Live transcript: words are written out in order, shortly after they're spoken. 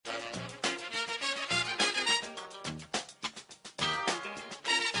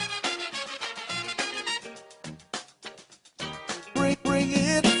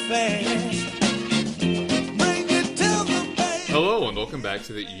back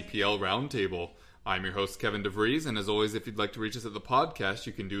to the EPL Roundtable. I'm your host, Kevin DeVries, and as always, if you'd like to reach us at the podcast,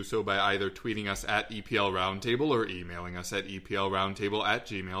 you can do so by either tweeting us at EPL Roundtable or emailing us at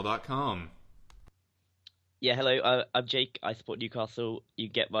eplroundtable@gmail.com. Yeah, hello, I'm Jake. I support Newcastle. You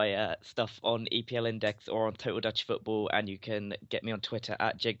get my stuff on EPL Index or on Total Dutch Football, and you can get me on Twitter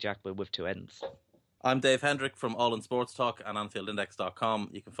at JakeJackman with two N's. I'm Dave Hendrick from All in Sports Talk and AnfieldIndex.com.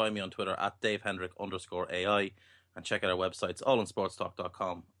 You can find me on Twitter at DaveHendrick_AI and check out our websites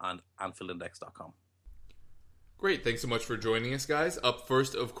allinsportstalk.com and AnfieldIndex.com. Great, thanks so much for joining us, guys. Up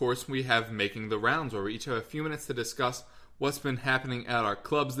first, of course, we have Making the Rounds, where we each have a few minutes to discuss what's been happening at our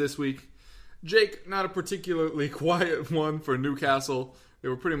clubs this week. Jake, not a particularly quiet one for Newcastle. They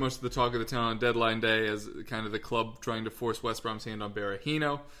were pretty much the talk of the town on deadline day as kind of the club trying to force West Brom's hand on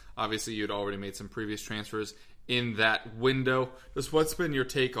Berahino. Obviously, you'd already made some previous transfers in that window. Just what's been your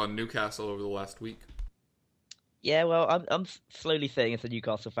take on Newcastle over the last week? Yeah, well, I'm slowly saying as a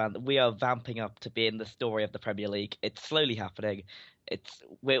Newcastle fan that we are vamping up to being the story of the Premier League. It's slowly happening.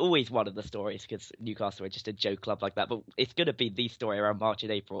 We're always one of the stories because Newcastle are just a joke club like that. But it's going to be the story around March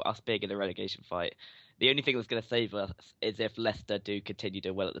and April, us being in the relegation fight. The only thing that's going to save us is if Leicester do continue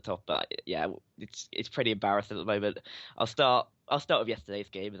doing well at the top. But yeah, it's pretty embarrassing at the moment. I'll start with yesterday's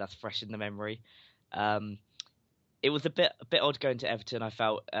game, as that's fresh in the memory. It was a bit odd going to Everton, I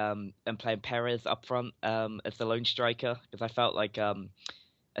felt, and playing Perez up front as the lone striker, because I felt like,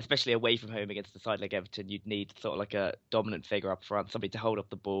 especially away from home against a side like Everton, you'd need sort of like a dominant figure up front, somebody to hold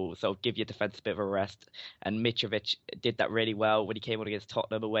up the ball, sort of give your defence a bit of a rest. And Mitrovic did that really well when he came on against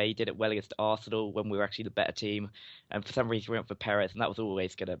Tottenham away. He did it well against Arsenal when we were actually the better team. And for some reason, we went for Perez, and that was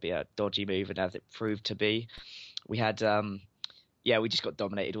always going to be a dodgy move, and as it proved to be. We had... we just got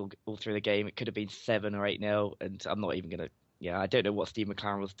dominated all through the game. It could have been 7 or 8-0, and I'm not even going to... Yeah, I don't know what Steve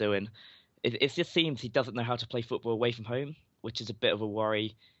McLaren was doing. It just seems he doesn't know how to play football away from home, which is a bit of a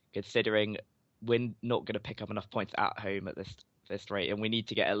worry, considering we're not going to pick up enough points at home at this rate, and we need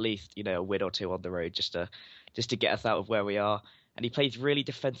to get at least a win or two on the road just to get us out of where we are. And he plays really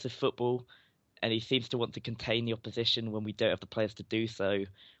defensive football, and he seems to want to contain the opposition when we don't have the players to do so,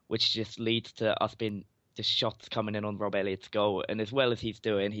 which just leads to us being... the shots coming in on Rob Elliott's goal, and as well as he's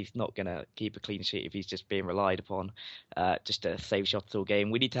doing, he's not going to keep a clean sheet if he's just being relied upon just to save shots all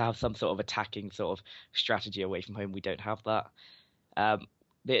game. We need to have some sort of attacking sort of strategy away from home. We don't have that.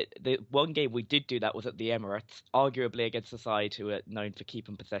 The one game we did do that was at the Emirates, arguably against the side who are known for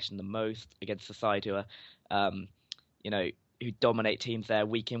keeping possession the most, against the side who are, who dominate teams there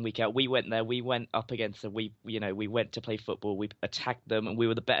week in, week out. We went there, we went up against them, we went to play football, we attacked them, and we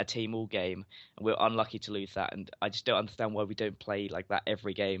were the better team all game, and we were unlucky to lose that. And I just don't understand why we don't play like that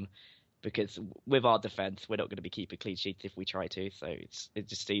every game, because with our defence, we're not going to be keeping clean sheets if we try to. So it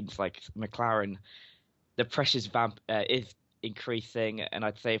just seems like McLaren, the pressure's is increasing, and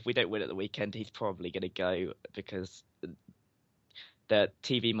I'd say if we don't win at the weekend, he's probably going to go, because the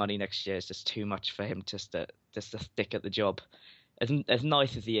TV money next year is just too much for him just to stick at the job. As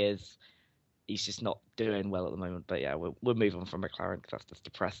nice as he is, he's just not doing well at the moment. But yeah, we'll move on from McLaren because that's just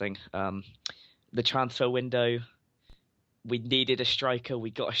depressing. The transfer window, we needed a striker. We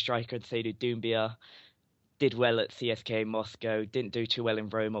got a striker in Seydou Doumbia. Did well at CSKA Moscow. Didn't do too well in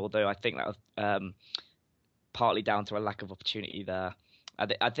Rome, although I think that was partly down to a lack of opportunity there.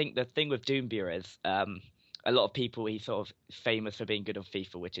 I think the thing with Doumbia is a lot of people, he's sort of famous for being good on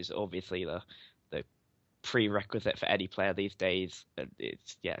FIFA, which is obviously the prerequisite for any player these days.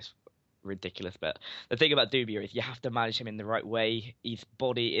 It's ridiculous. But the thing about Doumbia is you have to manage him in the right way. His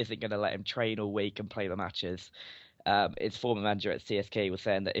body isn't going to let him train all week and play the matches. His former manager at CSK was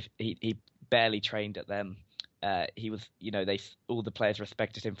saying that if he barely trained at them, he was, all the players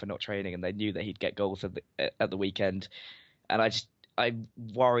respected him for not training, and they knew that he'd get goals at the weekend. And I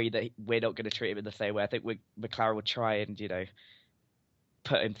worry that we're not going to treat him in the same way. I think McLaren will try and,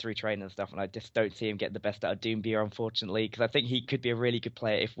 put him through training and stuff, and I just don't see him getting the best out of Doumbia, unfortunately, because I think he could be a really good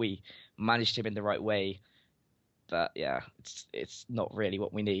player if we managed him in the right way. But yeah, it's not really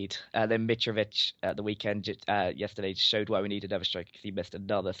what we need. Then Mitrovic at the weekend yesterday showed why we need another striker, because he missed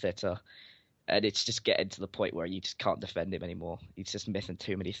another sitter. And it's just getting to the point where you just can't defend him anymore. He's just missing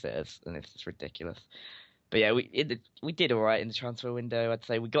too many sitters, and it's just ridiculous. But yeah, we did all right in the transfer window. I'd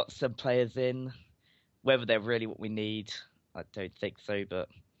say we got some players in. Whether they're really what we need, I don't think so. But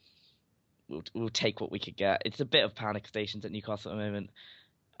we'll take what we could get. It's a bit of panic stations at Newcastle at the moment.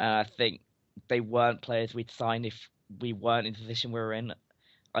 I think they weren't players we'd sign if we weren't in the position we were in.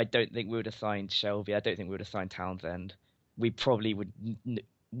 I don't think we would have signed Shelby. I don't think we would have signed Townsend. We probably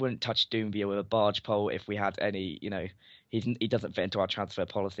wouldn't touch Doumbia with a barge pole if we had any. He doesn't fit into our transfer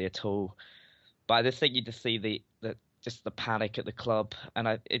policy at all. But I just think you just see the just the panic at the club,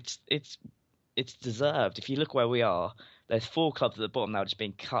 and it's deserved. If you look where we are, there's 4 clubs at the bottom now just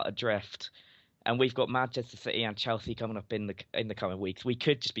being cut adrift, and we've got Manchester City and Chelsea coming up in the coming weeks. We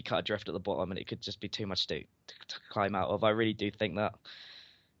could just be cut adrift at the bottom, and it could just be too much to climb out of. I really do think that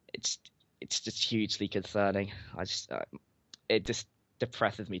it's just hugely concerning. It just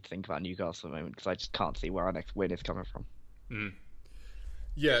depresses me to think about Newcastle at the moment because I just can't see where our next win is coming from. Mm.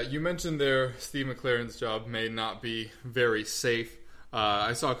 Yeah, you mentioned there Steve McLaren's job may not be very safe.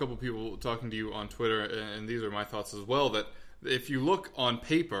 I saw a couple people talking to you on Twitter, and these are my thoughts as well, that if you look on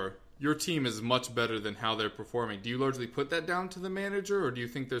paper, your team is much better than how they're performing. Do you largely put that down to the manager, or do you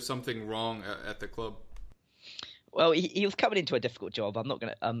think there's something wrong at the club? Well, he was coming into a difficult job. I'm not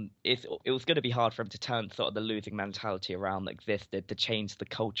gonna. It was going to be hard for him to turn sort of the losing mentality around that existed, to change the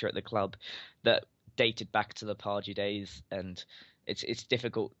culture at the club that dated back to the Pardew days, and it's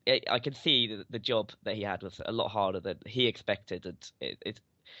difficult. I can see the job that he had was a lot harder than he expected,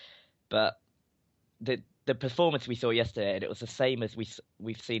 but the performance we saw yesterday, and it was the same as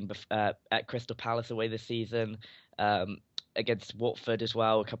we've seen at Crystal Palace away this season. Against Watford as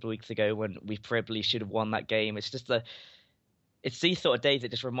well a couple of weeks ago when we probably should have won that game. It's these sort of days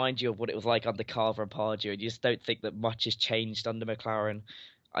that just remind you of what it was like under Carver and Pardew, and you just don't think that much has changed under McLaren.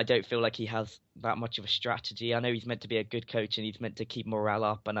 I don't feel like he has that much of a strategy. I know he's meant to be a good coach and he's meant to keep morale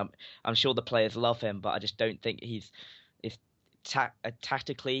up, and I'm sure the players love him, but I just don't think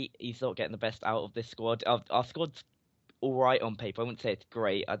tactically he's not getting the best out of this squad. Our squad's all right on paper. I wouldn't say it's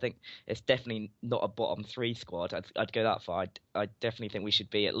great. I think it's definitely not a bottom 3 squad. I'd go that far. I definitely think we should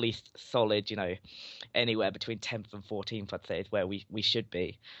be at least solid, anywhere between 10th and 14th, I'd say, is where we should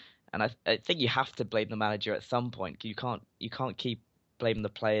be. And I think you have to blame the manager at some point. You can't keep blaming the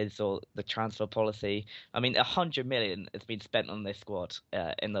players or the transfer policy. I mean, 100 million has been spent on this squad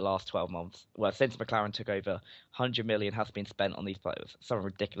in the last 12 months. Well, since McLaren took over, 100 million has been spent on these players. Something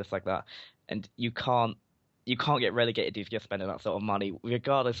ridiculous like that. And you can't get relegated if you're spending that sort of money,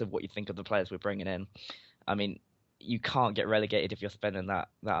 regardless of what you think of the players we're bringing in. I mean, you can't get relegated if you're spending that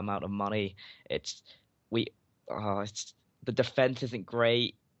amount of money. The defense isn't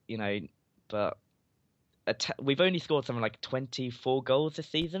great, but we've only scored something like 24 goals this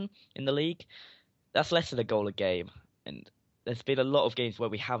season in the league. That's less than a goal a game, and there's been a lot of games where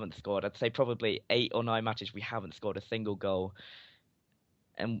we haven't scored. I'd say probably 8 or 9 matches we haven't scored a single goal,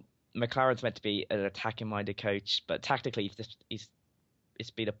 and McLaren's meant to be an attacking-minded coach, but tactically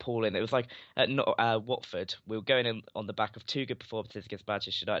it's been appalling. It was like at Watford, we were going in on the back of 2 good performances against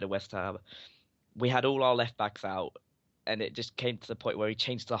Manchester United and West Ham. We had all our left-backs out, and it just came to the point where he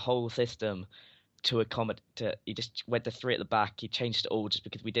changed the whole system to accommodate. He just went to 3 at the back. He changed it all just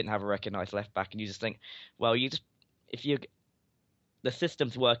because we didn't have a recognised left-back, and you just think, well, the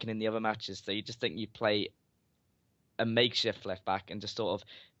system's working in the other matches, so you just think you play a makeshift left-back and just sort of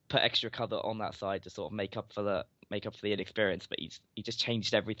put extra cover on that side to sort of make up for the inexperience, but he just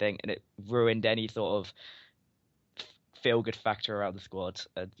changed everything, and it ruined any sort of feel good factor around the squad.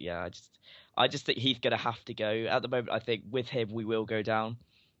 And yeah, I just think he's gonna have to go. At the moment, I think with him we will go down,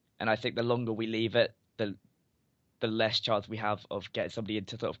 and I think the longer we leave it, the less chance we have of getting somebody in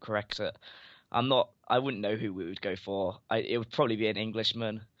to sort of correct it. I wouldn't know who we would go for. It would probably be an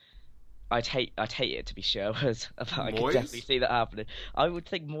Englishman. I'd hate it to be Sherwood, but I could definitely see that happening. I would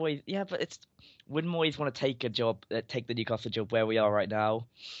think Moyes, yeah, but would Moyes want to take the Newcastle job where we are right now?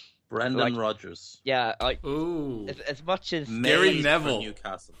 Brendan Rodgers. Yeah, ooh, as much as Gary Neville,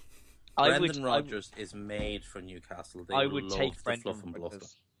 Newcastle. Brendan Rodgers is made for Newcastle. I would take Brendan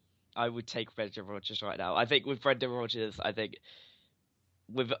Rodgers. I would take Brendan Rodgers right now. I think with Brendan Rodgers,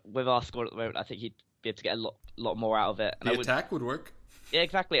 with our squad at the moment, I think he'd be able to get a lot more out of it. And attack would work. Yeah,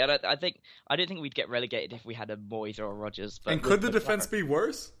 exactly. And I don't think we'd get relegated if we had a Moyes or a Rodgers. But and could the defense be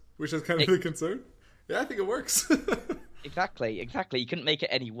worse? Which is kind of the concern. Yeah, I think it works. Exactly. You couldn't make it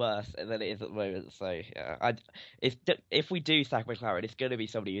any worse than it is at the moment. So yeah, if we do sack McLaren, it's going to be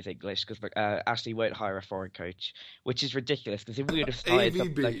somebody who's English, because Ashley won't hire a foreign coach, which is ridiculous. Because if we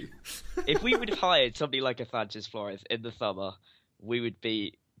would have hired somebody like a Sanchez Flores in the summer, we would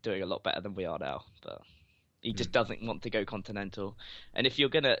be doing a lot better than we are now. But he just doesn't want to go continental. And if you're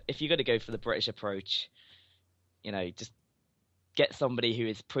gonna go for the British approach, just get somebody who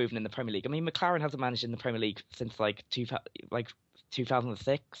is proven in the Premier League. I mean, McLaren hasn't managed in the Premier League since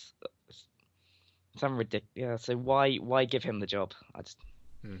 2006. Something ridiculous. Yeah, so why give him the job? I just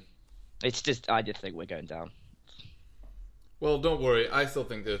think we're going down. Well, don't worry. I still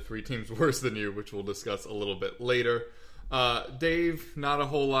think there are 3 teams worse than you, which we'll discuss a little bit later. Dave, not a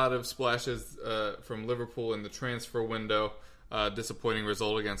whole lot of splashes from Liverpool in the transfer window. Disappointing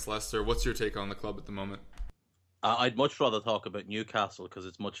result against Leicester. What's your take on the club at the moment? I'd much rather talk about Newcastle because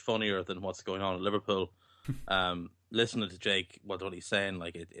it's much funnier than what's going on at Liverpool. Listening to Jake, what he's saying,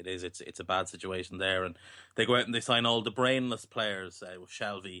 like it's a bad situation there, and they go out and they sign all the brainless players, with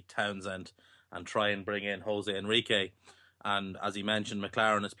Shelvey, Townsend, and try and bring in Jose Enrique. And as he mentioned,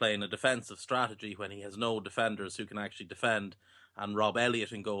 McLaren is playing a defensive strategy when he has no defenders who can actually defend, and Rob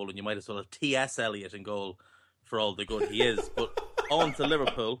Elliott in goal, and you might as well have T.S. Elliott in goal for all the good he is. But on to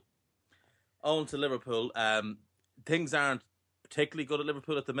Liverpool. Things aren't particularly good at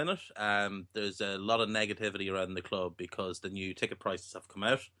Liverpool at the minute. There's a lot of negativity around the club because the new ticket prices have come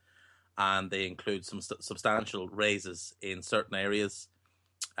out, and they include some substantial raises in certain areas.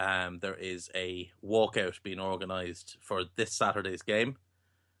 There is a walkout being organised for this Saturday's game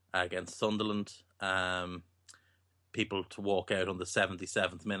against Sunderland. People to walk out on the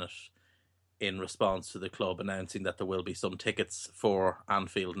 77th minute in response to the club announcing that there will be some tickets for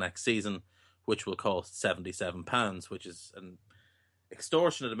Anfield next season, which will cost £77, which is an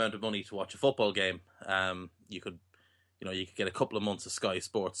extortionate amount of money to watch a football game. You could get a couple of months of Sky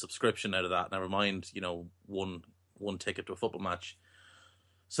Sports subscription out of that. Never mind, one ticket to a football match.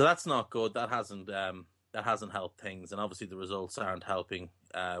 So that's not good. That hasn't helped things, and obviously the results aren't helping.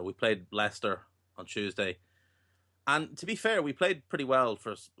 We played Leicester on Tuesday, and to be fair, we played pretty well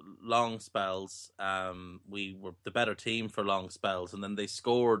for long spells. We were the better team for long spells, and then they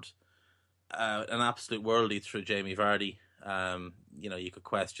scored an absolute worldie through Jamie Vardy. You could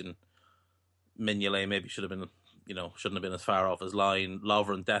question Mignolet maybe shouldn't have been as far off his line.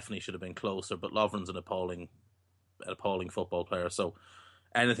 Lovren definitely should have been closer, but Lovren's an appalling football player, so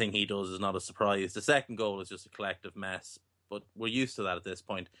anything he does is not a surprise. The second goal is just a collective mess, but we're used to that at this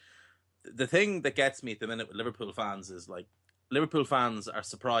point. The thing that gets me at the minute with Liverpool fans is, like, Liverpool fans are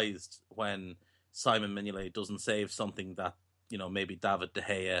surprised when Simon Mignolet doesn't save something that, maybe David De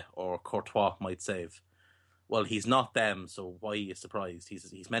Gea or Courtois might save. Well, he's not them, so why are you surprised?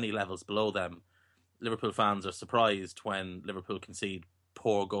 He's many levels below them. Liverpool fans are surprised when Liverpool concede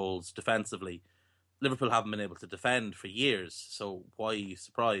poor goals defensively. Liverpool haven't been able to defend for years, so why are you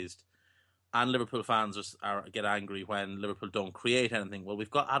surprised? And Liverpool fans get angry when Liverpool don't create anything. Well, we've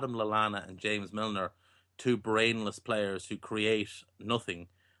got Adam Lallana and James Milner, two brainless players who create nothing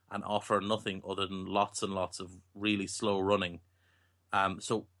and offer nothing other than lots and lots of really slow running.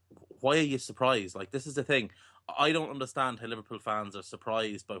 So why are you surprised? Like, this is the thing. I don't understand how Liverpool fans are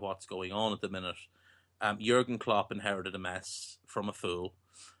surprised by what's going on at the minute. Jurgen Klopp inherited a mess from a fool.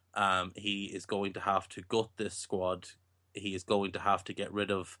 He is going to have to gut this squad. He is going to have to get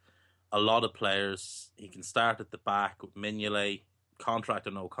rid of a lot of players. He can start at the back with Mignolet, contract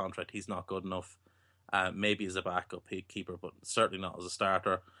or no contract. He's not good enough. Maybe as a backup keeper, but certainly not as a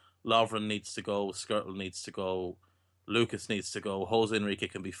starter. Lovren needs to go. Skrtel needs to go. Lucas needs to go. Jose Enrique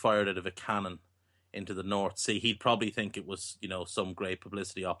can be fired out of a cannon into the North Sea. He'd probably think it was, some great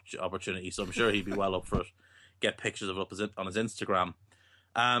publicity opportunity, so I'm sure he'd be well up for it. Get pictures of it up on his Instagram.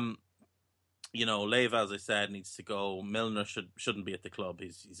 Leiva, as I said, needs to go. Milner shouldn't be at the club.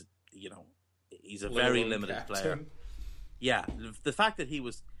 He's a very limited player. Yeah, the fact that he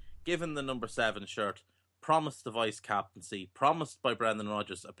was given the number 7 shirt, promised the vice captaincy, promised by Brendan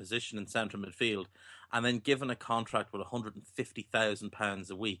Rodgers a position in central midfield, and then given a contract with £150,000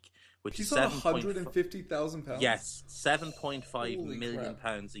 a week, which He's is on £150,000. Yes, £7.5 million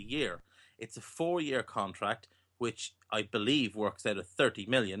a year. It's a 4-year contract, which I believe works out at 30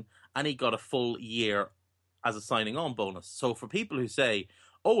 million, and he got a full year as a signing on bonus. So for people who say,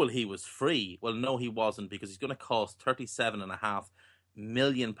 oh, well, he was free. Well, no, he wasn't, because he's going to cost £37.5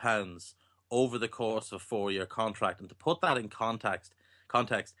 million over the course of a 4-year contract. And to put that in context,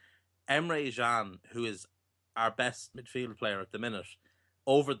 Emre Can, who is our best midfield player at the minute,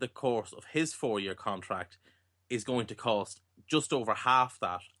 over the course of his 4-year contract is going to cost just over half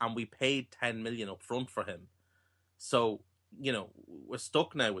that, and we paid 10 million up front for him. So, we're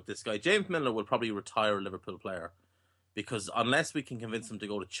stuck now with this guy. James Milner will probably retire a Liverpool player, because unless we can convince him to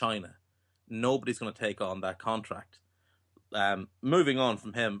go to China, nobody's going to take on that contract. Moving on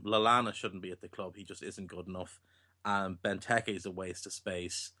from him, Lallana shouldn't be at the club. He just isn't good enough. Benteke is a waste of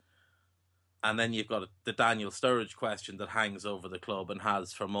space. And then you've got the Daniel Sturridge question that hangs over the club and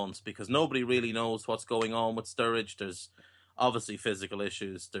has for months, because nobody really knows what's going on with Sturridge. There's obviously physical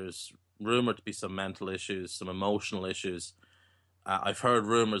issues. There's rumoured to be some mental issues, some emotional issues. I've heard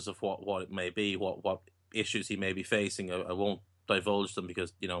rumours of what it may be, what issues he may be facing. I won't divulge them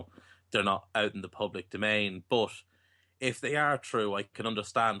because, they're not out in the public domain. But if they are true, I can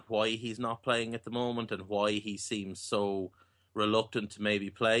understand why he's not playing at the moment and why he seems so reluctant to maybe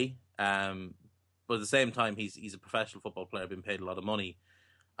play. But at the same time, he's a professional football player being paid a lot of money,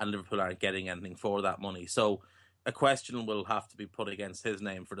 and Liverpool aren't getting anything for that money. So a question will have to be put against his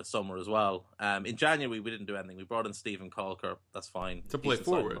name for the summer as well. In January, we didn't do anything. We brought in Stephen Colker. That's fine. To play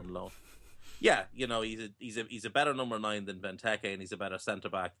forward. On loan. Yeah, he's a better number 9 than Benteke, and he's a better centre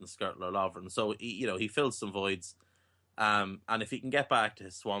back than Skrtel Lovren. So he fills some voids. And if he can get back to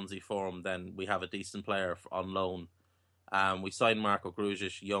his Swansea form, then we have a decent player on loan. We signed Marko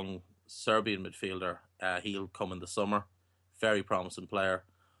Grujic, young Serbian midfielder. He'll come in the summer. Very promising player.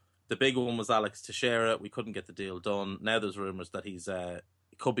 The big one was Alex Teixeira. We couldn't get the deal done. Now there's rumours that he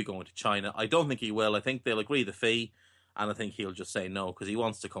could be going to China. I don't think he will. I think they'll agree the fee, and I think he'll just say no because he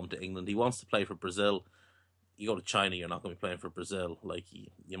wants to come to England. He wants to play for Brazil. You go to China, you're not going to be playing for Brazil. Like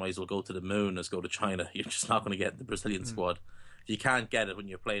you might as well go to the moon as go to China. You're just not going to get the Brazilian squad. You can't get it when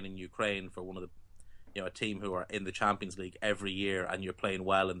you're playing in Ukraine for one of the, a team who are in the Champions League every year, and you're playing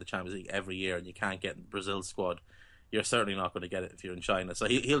well in the Champions League every year, and you can't get in the Brazil squad. You're certainly not going to get it if you're in China. So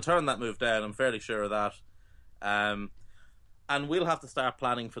he'll turn that move down. I'm fairly sure of that. And we'll have to start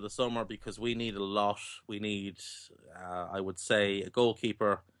planning for the summer because we need a lot. We need, I would say, a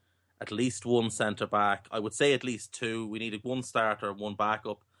goalkeeper, at least one centre-back. I would say at least 2. We need one starter, one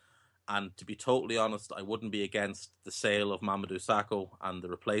backup. And to be totally honest, I wouldn't be against the sale of Mamadou Sakho and the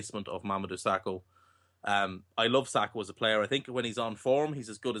replacement of Mamadou Sakho. I love Sakho as a player. I think when he's on form, he's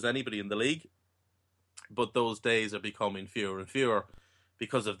as good as anybody in the league. But those days are becoming fewer and fewer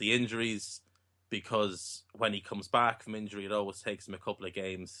because of the injuries, because when he comes back from injury, it always takes him a couple of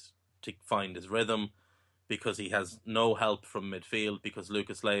games to find his rhythm, because he has no help from midfield, because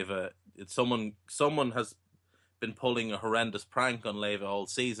Lucas Leiva, someone has been pulling a horrendous prank on Leiva all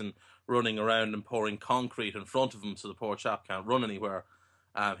season, running around and pouring concrete in front of him so the poor chap can't run anywhere.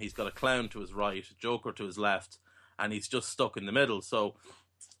 He's got a clown to his right, a joker to his left, and he's just stuck in the middle. So,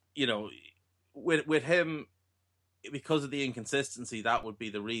 with him, because of the inconsistency, that would be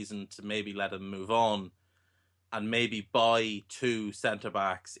the reason to maybe let him move on and maybe buy 2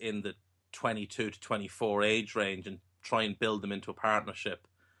 centre-backs in the 22 to 24 age range and try and build them into a partnership.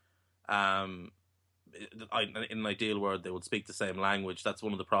 In an ideal world, they would speak the same language. That's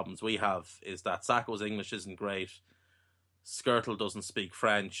one of the problems we have, is that Sakho's English isn't great. Skrtel doesn't speak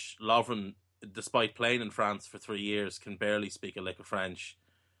French. Lovren, despite playing in France for 3 years, can barely speak a lick of French.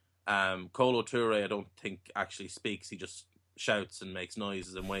 Kolo Toure, I don't think actually speaks. He just shouts and makes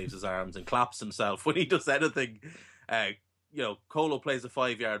noises and waves his arms and claps himself when he does anything. Kolo plays a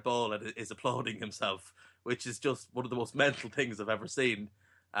 5-yard ball and is applauding himself, which is just one of the most mental things I've ever seen.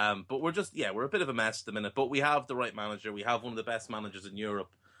 But we're a bit of a mess at the minute. But we have the right manager. We have one of the best managers in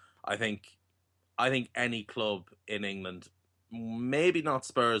Europe. I think any club in England, maybe not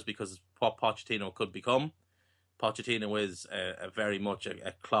Spurs, because what Pochettino could become. Pochettino is a very much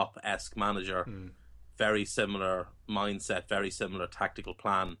a Klopp-esque manager. Very similar mindset, very similar tactical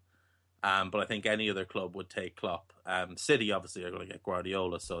plan. But I think any other club would take Klopp. City obviously are going to get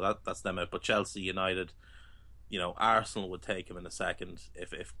Guardiola, so that's them out. But Chelsea, United, Arsenal would take him in a second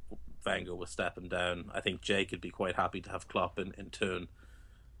if Wenger was stepping down. I think Jake would be quite happy to have Klopp in tune.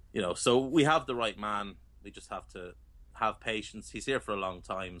 So we have the right man. We just have to have patience. He's here for a long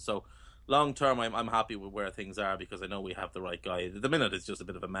time. So long term, I'm happy with where things are because I know we have the right guy. The minute it's just a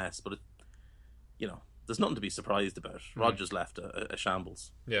bit of a mess, but there's nothing to be surprised about. Rodgers left a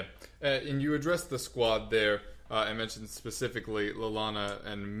shambles. Yeah, and you addressed the squad there. I mentioned specifically Lallana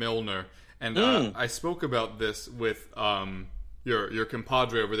and Milner, and I spoke about this with your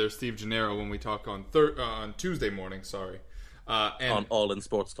compadre over there, Steve Gennaro, when we talked on Tuesday morning. Sorry. And on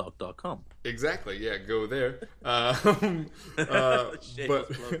allinsportstalk.com. Exactly, yeah, go there. But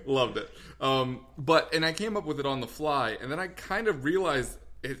loved it. And I came up with it on the fly, and then I kind of realized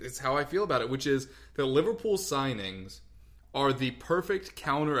it's how I feel about it, which is that Liverpool signings are the perfect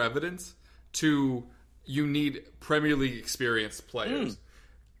counter evidence to you need Premier League experienced players.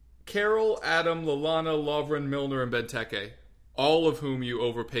 Carroll, Adam, Lallana, Lovren, Milner, and Benteke, all of whom you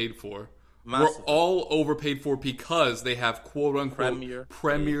overpaid for. Massively. We're all overpaid for because they have quote-unquote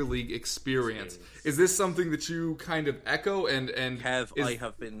Premier League experience. Is this something that you kind of echo? And I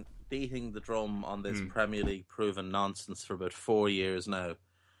have been beating the drum on this Premier League proven nonsense for about 4 years now.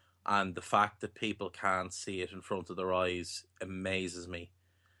 And the fact that people can't see it in front of their eyes amazes me.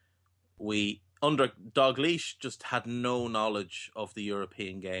 Under Dalglish, just had no knowledge of the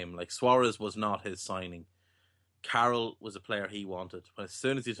European game. Like, Suarez was not his signing. Carroll was a player he wanted. As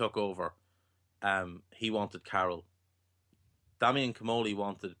soon as he took over, he wanted Carroll. Damian Kamoli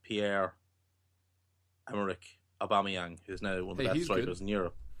wanted Pierre-Emerick Aubameyang, who's now one of the best strikers in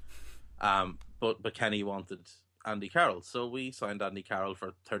Europe. But Kenny wanted Andy Carroll. So we signed Andy Carroll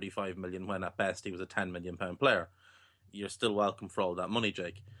for 35 million when at best he was a 10 million pound player. You're still welcome for all that money,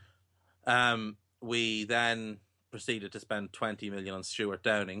 Jake. We then proceeded to spend 20 million on Stuart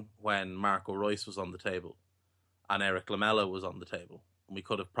Downing when Marco Reus was on the table and Eric Lamela was on the table. And we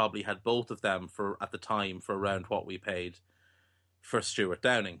could have probably had both of them at the time for around what we paid for Stuart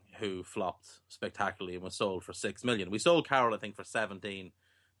Downing, who flopped spectacularly and was sold for 6 million. We sold Carroll, I think, for 17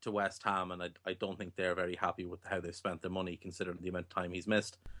 to West Ham, and I don't think they're very happy with how they've spent their money considering the amount of time he's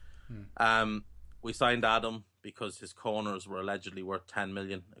missed. We signed Adam because his corners were allegedly worth 10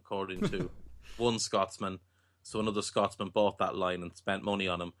 million, according to one Scotsman. So another Scotsman bought that line and spent money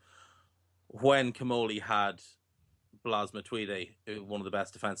on him. When Kamoli had Blas Matuidi, one of the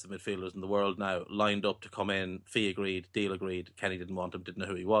best defensive midfielders in the world now, lined up to come in, fee agreed, deal agreed, Kenny didn't want him, didn't know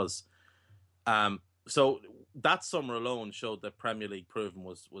who he was. So that summer alone showed that Premier League proven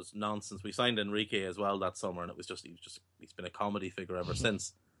was nonsense. We signed Enrique as well that summer, and it was he's been a comedy figure ever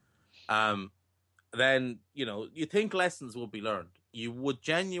since. Then, you think lessons would be learned. You would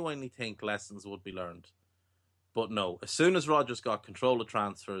genuinely think lessons would be learned. But no, as soon as Rodgers got control of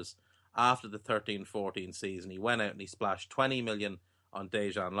transfers after the 13-14 season, he went out and he splashed 20 million on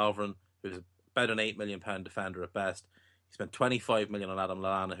Dejan Lovren, who's about an £8 million defender at best. He spent 25 million on Adam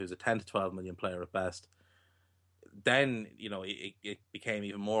Lallana, who's a 10 to 12 million player at best. Then, it became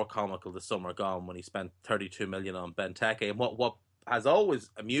even more comical the summer gone when he spent 32 million on Benteke. And what has always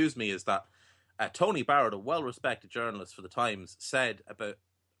amused me is that Tony Barrett, a well-respected journalist for the Times, said about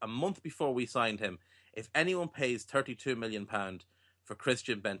a month before we signed him, if anyone pays £32 million for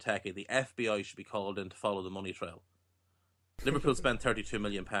Christian Benteke, the FBI should be called in to follow the money trail. Liverpool spent £32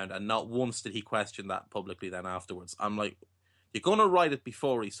 million, and not once did he question that publicly then afterwards. I'm like, you're going to write it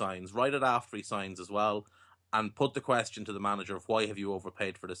before he signs, write it after he signs as well, and put the question to the manager of why have you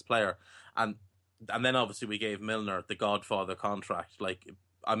overpaid for this player. And then obviously we gave Milner the Godfather contract. Like,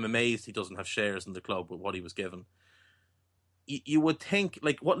 I'm amazed he doesn't have shares in the club with what he was given. You would think,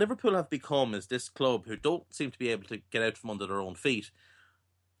 like, what Liverpool have become is this club who don't seem to be able to get out from under their own feet.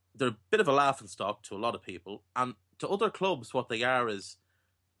 They're a bit of a laughingstock to a lot of people, and to other clubs, what they are is,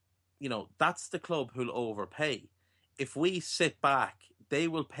 that's the club who'll overpay. If we sit back, they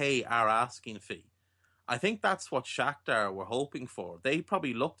will pay our asking fee. I think that's what Shakhtar were hoping for. They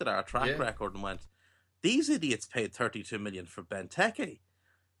probably looked at our track record and went, these idiots paid 32 million for Benteke.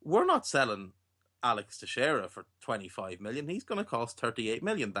 We're not selling Alex Teixeira for 25 million. He's going to cost 38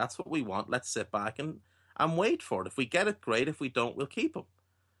 million. That's what we want. Let's sit back and wait for it. If we get it, great. If we don't, we'll keep him.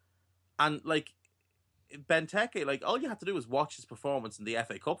 And Benteke, all you have to do is watch his performance in the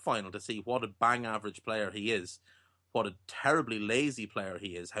FA Cup final to see what a bang average player he is, what a terribly lazy player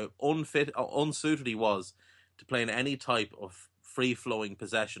he is, how unfit or unsuited he was to play in any type of free-flowing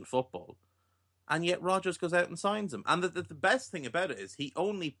possession football. And yet Rodgers goes out and signs him. And the best thing about it is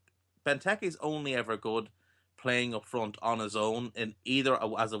Benteke's only ever good playing up front on his own, in either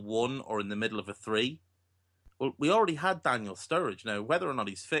as a 1 or in the middle of a 3. Well, we already had Daniel Sturridge. Now, whether or not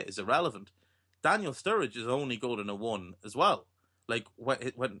he's fit is irrelevant. Daniel Sturridge is only good in a 1 as well. Like,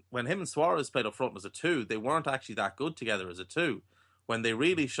 when him and Suarez played up front as a 2, they weren't actually that good together as a 2. When they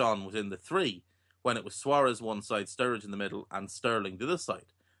really shone was in the 3, when it was Suarez one side, Sturridge in the middle, and Sterling the other side.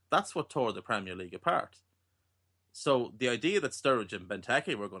 That's what tore the Premier League apart. So the idea that Sturridge and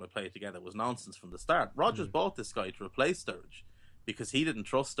Benteke were going to play together was nonsense from the start. Rodgers bought this guy to replace Sturridge because he didn't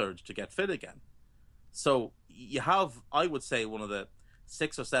trust Sturridge to get fit again. So you have, I would say, one of the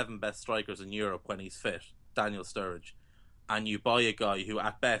 6 or 7 best strikers in Europe when he's fit, Daniel Sturridge, and you buy a guy who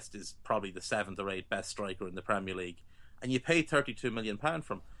at best is probably the 7th or 8th best striker in the Premier League, and you pay £32 million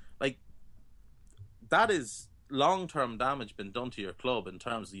for him. Like, that is long-term damage been done to your club in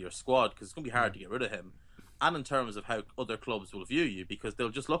terms of your squad, because it's going to be hard to get rid of him, and in terms of how other clubs will view you, because they'll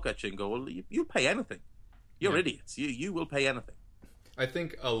just look at you and go, well, you'll pay anything. You're idiots. You will pay anything. I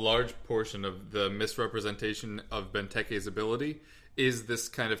think a large portion of the misrepresentation of Benteke's ability is this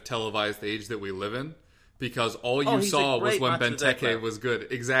kind of televised age that we live in, because all you saw was when Benteke was good.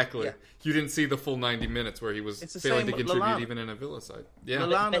 Exactly. Yeah. You didn't see the full 90 minutes where he was failing to contribute Lallana. Even in a Villa side. Yeah.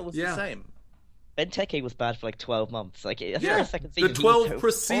 Lallana was the same. Benteke was bad for 12 months. The second season, the 12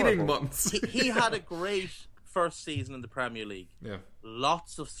 preceding months. He had a great first season in the Premier League. Yeah.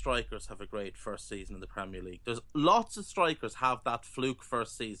 Lots of strikers have a great first season in the Premier League. There's lots of strikers have that fluke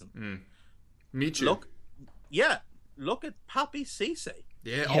first season. Michu. Look at Papi Cisse.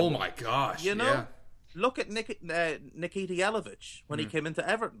 Yeah. Oh my gosh. Look at Nikita Jelavic when he came into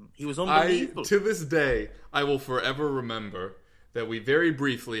Everton. He was unbelievable. To this day, I will forever remember that we very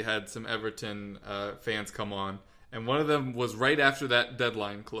briefly had some Everton fans come on, and one of them was right after that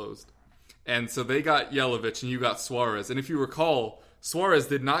deadline closed. And so they got Jelavic and you got Suarez. And if you recall, Suarez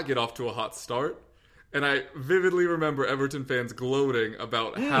did not get off to a hot start. And I vividly remember Everton fans gloating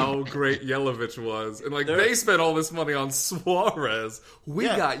about how great Jelavic was. And they spent all this money on Suarez. We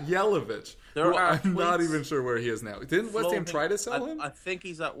got Jelavic. I'm not even sure where he is now. Didn't West Ham try to sell him? I think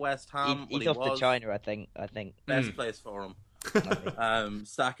he's at West Ham. He's off to China, I think. Best place for him.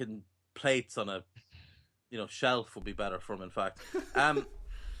 Stacking plates on a shelf would be better for him, in fact.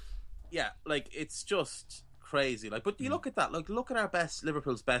 It's just crazy. But you look at that. Look at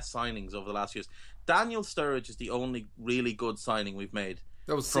Liverpool's best signings over the last years. Daniel Sturridge is the only really good signing we've made.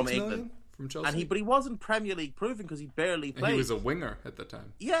 That was from $6 England. million from Chelsea. But he wasn't Premier League proven because he barely played. And he was a winger at the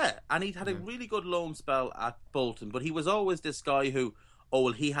time. Yeah, and he'd had a really good loan spell at Bolton, but he was always this guy who,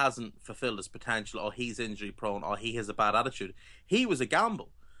 he hasn't fulfilled his potential, or he's injury prone, or he has a bad attitude. He was a gamble.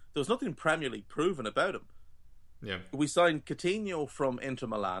 There was nothing Premier League proven about him. Yeah. We signed Coutinho from Inter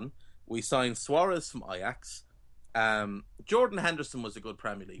Milan. We signed Suarez from Ajax. Jordan Henderson was a good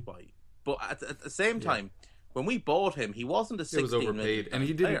Premier League boy, but at the same time, when we bought him, he wasn't a 16 million. He was overpaid, and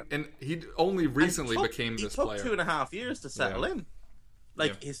he didn't. And he only recently became this player. It took 2.5 years to settle in.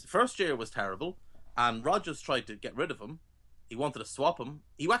 His first year was terrible, and Rodgers tried to get rid of him. He wanted to swap him.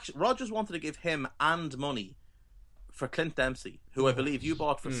 Rodgers wanted to give him and money for Clint Dempsey, who I believe you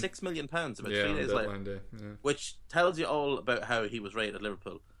bought for £6 million about 3 days later, which tells you all about how he was rated at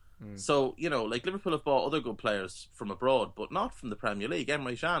Liverpool. So, Liverpool have bought other good players from abroad, but not from the Premier League.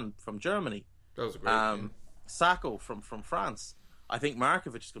 Emre Can from Germany. That was a great game. Sacco from France. I think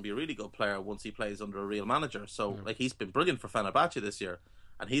Markovic is going to be a really good player once he plays under a real manager. So, he's been brilliant for Fenerbahce this year,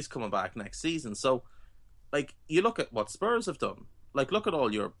 and he's coming back next season. So, you look at what Spurs have done. Look at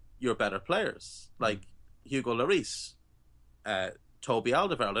all your better players. Hugo Lloris, Toby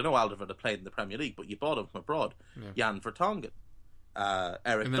Alderweireld. I know Alderweireld had played in the Premier League, but you bought him from abroad. Jan Vertonghen.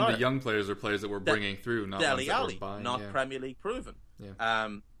 Eric and then Dyer. The young players are players that we're bringing through, not Dele ones that Alli, we're buying. not Premier League proven.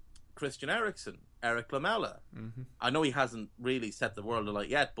 Christian Eriksen, Eric Lamela. I know he hasn't really set the world alight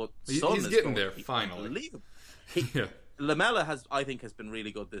yet, but he's getting there finally. Lamela has been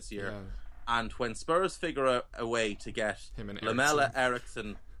really good this year. And when Spurs figure out a way to get Lamela,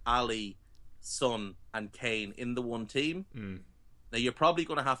 Eriksen, Ali, Son, and Kane in the one team. Now, you're probably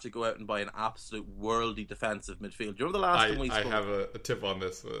going to have to go out and buy an absolute worldly defensive midfielder. You remember the last time we spoke? I have a tip on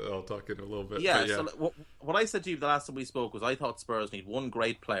this. I'll talk in a little bit. Yeah, so what I said to you the last time we spoke was I thought Spurs need one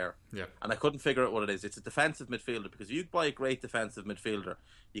great player. Yeah. And I couldn't figure out what it is. It's a defensive midfielder, because if you buy a great defensive midfielder,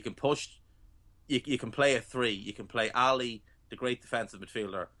 you can push, you can play a 3, you can play Ali, the great defensive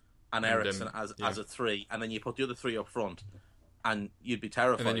midfielder, and Eriksen as a 3, and then you put the other 3 up front. And you'd be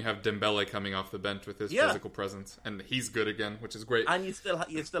terrified. And then you have Dembele coming off the bench with his physical presence, and he's good again, which is great. And you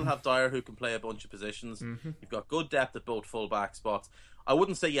still have Dyer, who can play a bunch of positions. You've got good depth at both full-back spots. I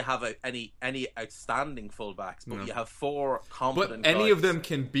wouldn't say you have any outstanding fullbacks, but you have 4 competent. But any guys. of them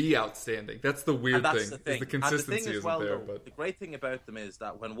can be outstanding. That's the weird thing. The thing. The consistency and the thing isn't there. Though, but the great thing about them is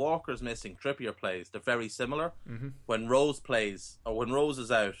that when Walker's missing, Trippier plays. They're very similar. When Rose plays, or when Rose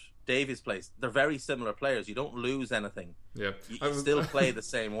is out, Davies plays. They're very similar players. You don't lose anything. Yeah, you still play the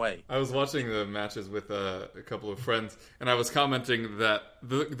same way. I was watching the matches with a couple of friends, and I was commenting that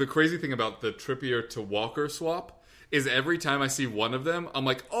the crazy thing about the Trippier to Walker swap is every time I see one of them, I'm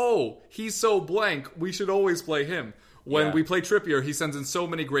like, oh, he's so blank. We should always play him. When we play Trippier, he sends in so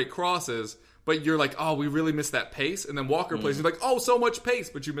many great crosses, but you're like, oh, we really missed that pace. And then Walker plays, you're like, oh, so much pace,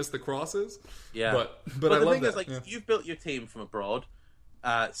 but you missed the crosses. Yeah, but I the love thing that. is, you've built your team from abroad.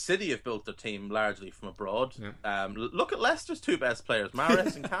 City have built their team largely from abroad. Look at Leicester's 2 best players,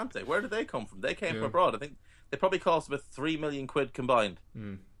 Mahrez and Kante. Where did they come from? They came from abroad. I think they probably cost about £3 million combined.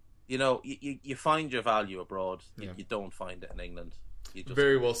 You find your value abroad. You don't find it in England.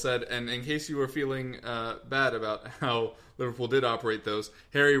 Very well said. And in case you were feeling bad about how Liverpool did operate those,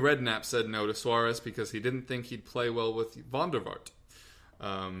 Harry Redknapp said no to Suarez because he didn't think he'd play well with Van der Vaart.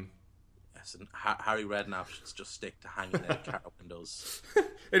 And Harry Redknapp should just stick to hanging out car windows.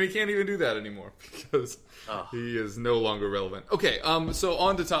 And he can't even do that anymore because he is no longer relevant. Okay, so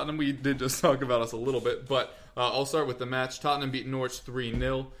on to Tottenham. We did just talk about us a little bit, but I'll start with the match. Tottenham beat Norwich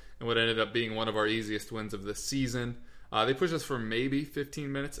 3-0 in what ended up being one of our easiest wins of the season. They pushed us for maybe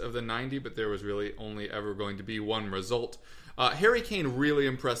 15 minutes of the 90, but there was really only ever going to be one result. Harry Kane really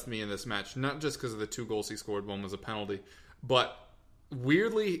impressed me in this match, not just because of the 2 goals he scored, one was a penalty, but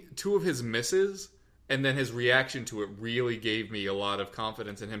weirdly, 2 of his misses and then his reaction to it really gave me a lot of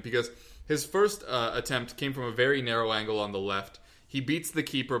confidence in him, because his first attempt came from a very narrow angle on the left. He beats the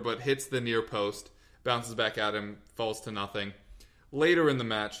keeper but hits the near post, bounces back at him, falls to nothing. Later in the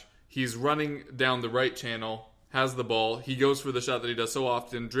match, he's running down the right channel, has the ball. He goes for the shot that he does so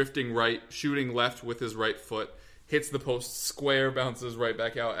often, drifting right, shooting left with his right foot, hits the post square, bounces right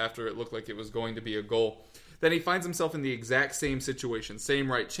back out after it looked like it was going to be a goal. Then he finds himself in the exact same situation.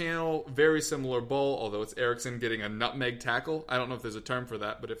 Same right channel, very similar ball, although it's Eriksen getting a nutmeg tackle. I don't know if there's a term for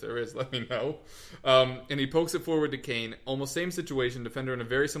that, but if there is, let me know. And he pokes it forward to Kane. Almost same situation, defender in a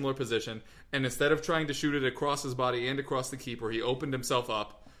very similar position. And instead of trying to shoot it across his body and across the keeper, he opened himself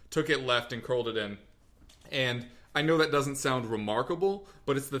up, took it left, and curled it in. And I know that doesn't sound remarkable,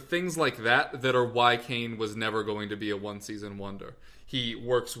 but it's the things like that that are why Kane was never going to be a one-season wonder. He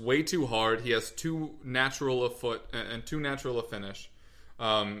works way too hard. He has too natural a foot and too natural a finish.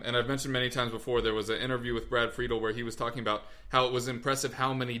 And I've mentioned many times before, there was an interview with Brad Friedel where he was talking about how it was impressive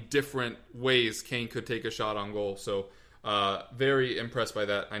how many different ways Kane could take a shot on goal. So very impressed by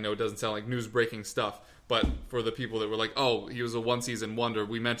that. I know it doesn't sound like news-breaking stuff, but for the people that were like, oh, he was a one-season wonder,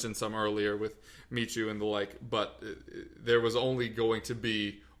 we mentioned some earlier with Michu and the like, but there was only going to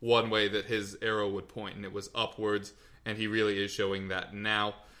be one way that his arrow would point, and it was upwards, and he really is showing that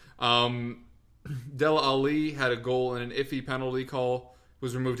now. Dele Alli had a goal and an iffy penalty call,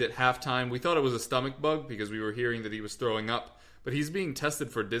 was removed at halftime. We thought it was a stomach bug because we were hearing that he was throwing up, but he's being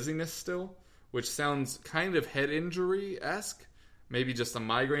tested for dizziness still, which sounds kind of head injury-esque. Maybe just a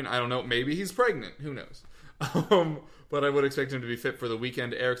migraine. I don't know. Maybe he's pregnant. Who knows? But I would expect him to be fit for the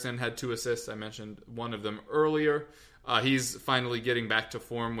weekend. Eriksen had 2 assists. I mentioned one of them earlier. He's finally getting back to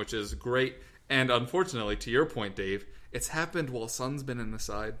form, which is great. And unfortunately, to your point, Dave, it's happened while Son's been in the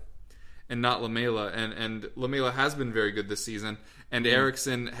side and not Lamela. And Lamela has been very good this season. And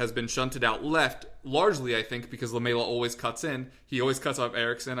Eriksen has been shunted out left, largely, I think, because Lamela always cuts in. He always cuts off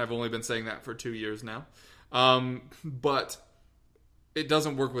Eriksen. I've only been saying that for 2 years now. But it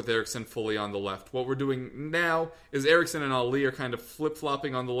doesn't work with Eriksen fully on the left. What we're doing now is Eriksen and Ali are kind of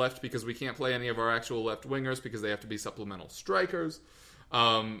flip-flopping on the left because we can't play any of our actual left wingers because they have to be supplemental strikers.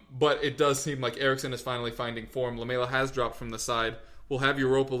 But it does seem like Eriksen is finally finding form. Lamela has dropped from the side. We'll have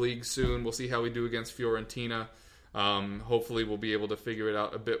Europa League soon. We'll see how we do against Fiorentina. Hopefully we'll be able to figure it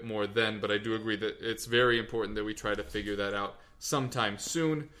out a bit more then, but I do agree that it's very important that we try to figure that out sometime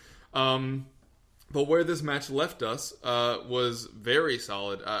soon. But where this match left us was very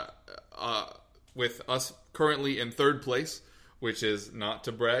solid, with us currently in third place, which is not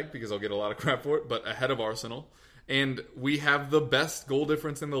to brag because I'll get a lot of crap for it, but ahead of Arsenal. And we have the best goal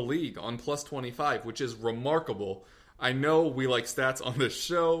difference in the league on plus 25, which is remarkable. I know we like stats on this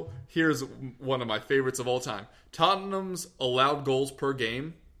show. Here's one of my favorites of all time. Tottenham's allowed goals per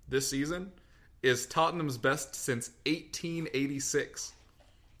game this season is Tottenham's best since 1886.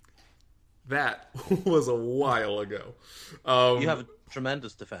 That was a while ago. You have a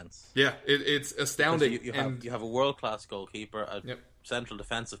tremendous defense. Yeah, it's astounding. You have a world-class goalkeeper, a central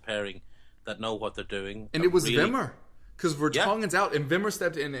defensive pairing that know what they're doing. And it was Wimmer, because Vertonghen's out, and Wimmer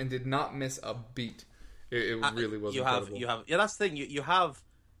stepped in and did not miss a beat. It really was incredible. That's the thing. You have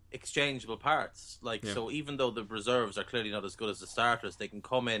exchangeable parts. So even though the reserves are clearly not as good as the starters, they can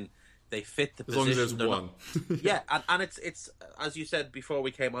come in, they fit the position. As long as there's one. and it's as you said before we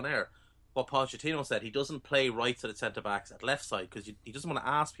came on air, what Pochettino said, he doesn't play right-sided centre-backs at left side because he doesn't want to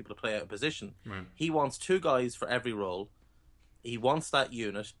ask people to play out of position. Right. He wants 2 guys for every role. He wants that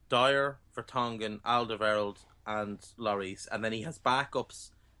unit, Dyer, Vertonghen, Alderweireld, and Lloris, and then he has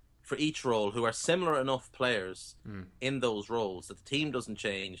backups for each role who are similar enough players in those roles that the team doesn't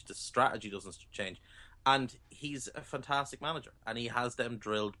change, the strategy doesn't change, and he's a fantastic manager, and he has them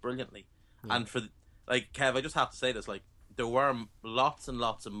drilled brilliantly. And for Kev, I just have to say this, there were lots and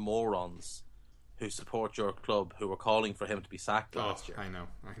lots of morons who support your club who were calling for him to be sacked last year. I know.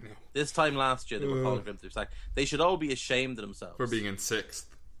 This time last year they were calling for him to be sacked. They should all be ashamed of themselves for being in 6th.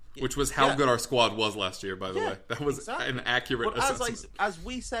 Which was how good our squad was last year, by the way. That was an accurate assessment. As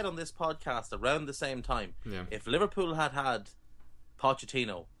we said on this podcast around the same time, if Liverpool had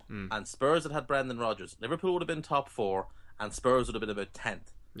Pochettino and Spurs had Brendan Rodgers, Liverpool would have been top 4 and Spurs would have been about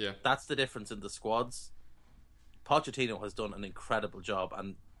 10th. Yeah. That's the difference in the squads. Pochettino has done an incredible job,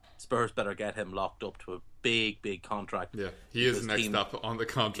 and Spurs better get him locked up to a big, big contract. Yeah, he is next up on the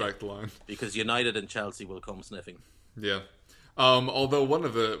contract line. Because United and Chelsea will come sniffing. Yeah. Although one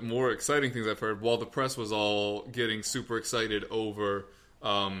of the more exciting things I've heard, while the press was all getting super excited over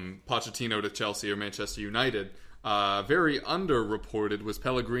Pochettino to Chelsea or Manchester United, very underreported was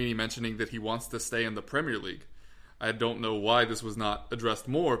Pellegrini mentioning that he wants to stay in the Premier League. I don't know why this was not addressed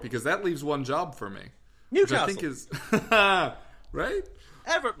more, because that leaves one job for me. Newcastle. Which I think is... right?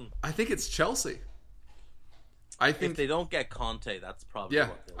 Everton. I think it's Chelsea. If they don't get Conte, that's probably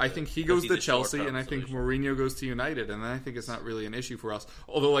what they'll do. I think he goes to Chelsea, and I think Mourinho goes to United, and I think it's not really an issue for us.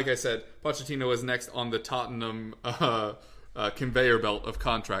 Although, like I said, Pochettino is next on the Tottenham conveyor belt of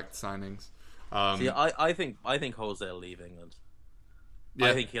contract signings. See, I think Jose will leave England. Yeah.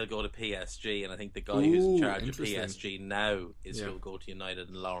 I think he'll go to PSG, and I think the guy who's in charge of PSG now is he'll go to United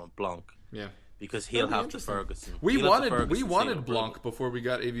and Laurent Blanc. Yeah, because he'll have the Ferguson. We wanted Blanc before we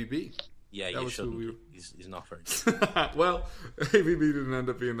got AVB. Yeah, you should. He's not very good. Well, AVB didn't end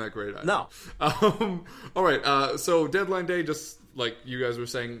up being that great either. No. All right. So deadline day, just like you guys were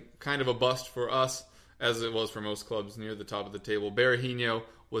saying, kind of a bust for us, as it was for most clubs near the top of the table. Berahino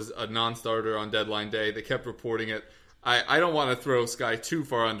was a non-starter on deadline day. They kept reporting it. I don't want to throw Sky too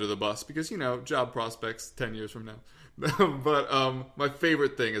far under the bus because, job prospects 10 years from now. But my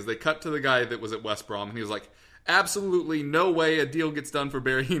favorite thing is they cut to the guy that was at West Brom, and he was like, absolutely no way a deal gets done for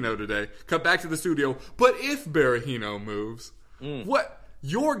Berahino today. Cut back to the studio. But if Berahino moves, what?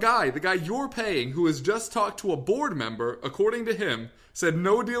 Your guy, the guy you're paying, who has just talked to a board member, according to him, said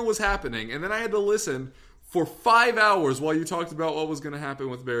no deal was happening. And then I had to listen for 5 hours while you talked about what was going to happen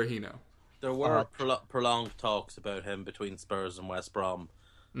with Berahino. There were prolonged talks about him between Spurs and West Brom.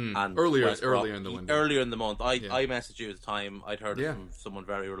 And earlier in the window. Earlier in the month. I messaged you at the time. I'd heard it from someone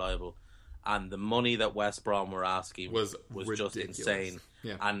very reliable. And the money that West Brom were asking was just insane.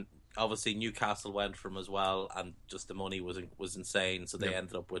 Yeah. And obviously Newcastle went for him as well, and just the money was insane. So they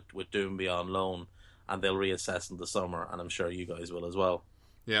ended up with Doumbia on loan, and they'll reassess in the summer, and I'm sure you guys will as well.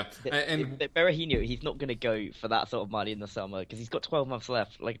 Yeah, and Berahino, he's not going to go for that sort of money in the summer because he's got 12 months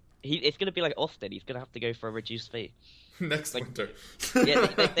left. Like it's going to be like Austin. He's going to have to go for a reduced fee next winter.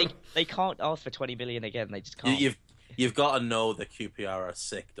 they can't ask for 20 million again. They just can't. You've got to know that QPR are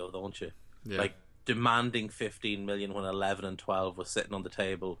sick, though, don't you? Yeah. Like demanding 15 million when 11 and 12 was sitting on the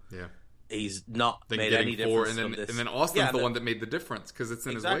table. Yeah, he's not made any difference. And then Austin's the one that made the difference because it's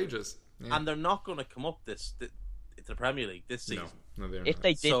in his wages. Yeah. And they're not going to come up to the Premier League this season. No, if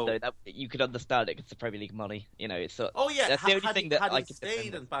they did, though, you could understand it because it's the Premier League money. It's that's the only thing that I could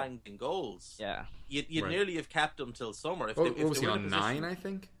stayed and banged in goals. Yeah, you'd nearly have kept him till summer. If was he on 9? I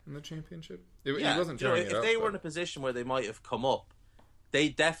think in the Championship. He wasn't. If they were in a position where they might have come up, they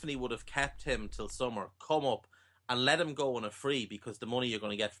definitely would have kept him till summer, come up, and let him go on a free because the money you're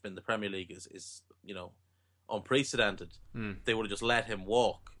going to get from in the Premier League is unprecedented. They would have just let him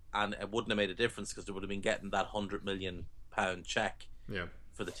walk, and it wouldn't have made a difference because they would have been getting that £100 million check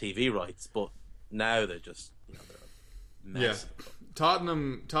for the TV rights. But now they're just they're a mess. Yeah.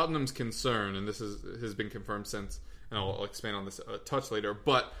 Tottenham's concern, and this has been confirmed since, and I'll expand on this a touch later,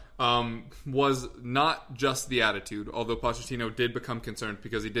 but was not just the attitude, although Pochettino did become concerned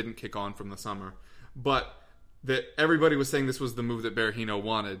because he didn't kick on from the summer, but that everybody was saying this was the move that Berahino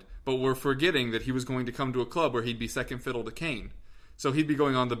wanted, but we're forgetting that he was going to come to a club where he'd be second fiddle to Kane. So he'd be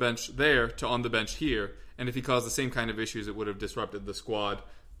going on the bench there to on the bench here, and if he caused the same kind of issues, it would have disrupted the squad.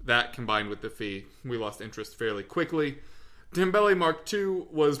 That combined with the fee, we lost interest fairly quickly. Dembele Mark II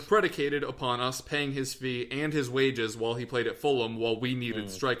was predicated upon us paying his fee and his wages while he played at Fulham while we needed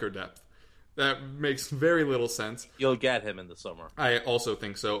striker depth. That makes very little sense. You'll get him in the summer. I also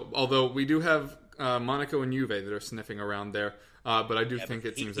think so. Although we do have Monaco and Juve that are sniffing around there. But I do think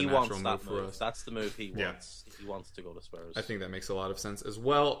it seems a natural move for us. That's the move he wants. He wants to go to Spurs. I think that makes a lot of sense as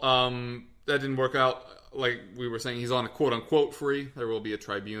well. That didn't work out. Like we were saying, he's on a quote-unquote free. There will be a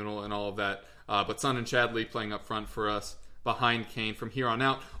tribunal and all of that. But Son and Chadley playing up front for us behind Kane from here on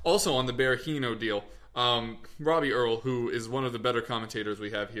out. Also on the Berahino deal, Robbie Earle, who is one of the better commentators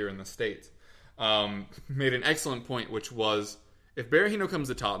we have here in the States, made an excellent point, which was, if Berahino comes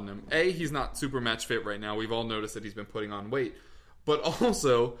to Tottenham, A, he's not super match fit right now. We've all noticed that he's been putting on weight. But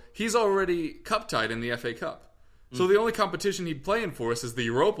also, he's already cup-tied in the FA Cup. So the only competition he'd playing for us is the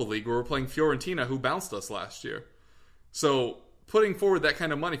Europa League, where we're playing Fiorentina, who bounced us last year. So putting forward that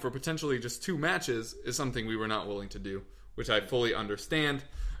kind of money for potentially just 2 matches is something we were not willing to do, which I fully understand.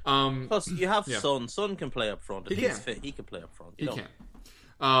 Plus, you have Son. Son can play up front. If he's fit, he can play up front. He can.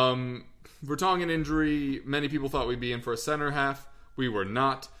 Vertonghen injury, many people thought we'd be in for a center half. We were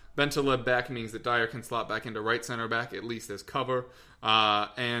not. Bentaleb back means that Dyer can slot back into right center back, at least as cover.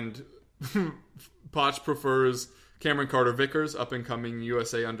 And Poch prefers Cameron Carter-Vickers, up-and-coming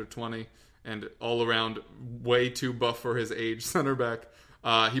USA under-20, and all-around way too buff for his age center back.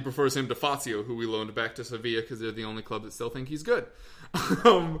 He prefers him to Fazio, who we loaned back to Sevilla because they're the only club that still think he's good.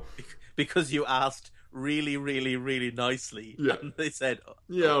 Because you asked really, really, really nicely. Yeah. And they said,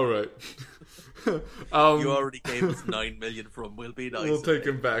 all right. You already gave us 9 million from Will Be Nice. We'll take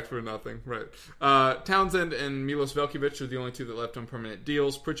him back for nothing. Right. Townsend and Milos Velkovic are the only 2 that left on permanent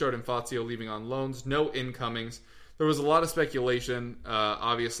deals. Pritchard and Fazio leaving on loans. No incomings. There was a lot of speculation,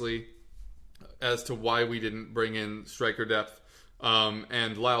 obviously, as to why we didn't bring in striker depth.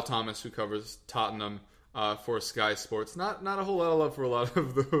 And Lyle Thomas, who covers Tottenham, for Sky Sports. Not a whole lot of love for a lot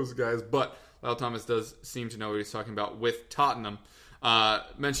of those guys, but Lyle Thomas does seem to know what he's talking about with Tottenham.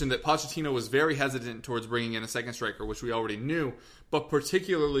 Mentioned that Pochettino was very hesitant towards bringing in a second striker, which we already knew, but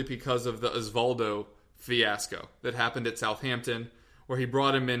particularly because of the Osvaldo fiasco that happened at Southampton, where he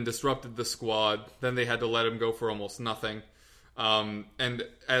brought him in, disrupted the squad, then they had to let him go for almost nothing. And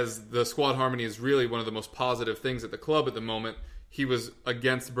as the squad harmony is really one of the most positive things at the club at the moment, he was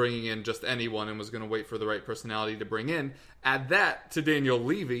against bringing in just anyone and was going to wait for the right personality to bring in. Add that to Daniel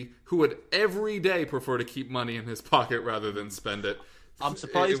Levy, who would every day prefer to keep money in his pocket rather than spend it. I'm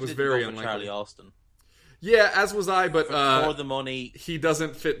surprised it was didn't very go for unlikely. Charlie Austin. Yeah, as was I, but for the money, he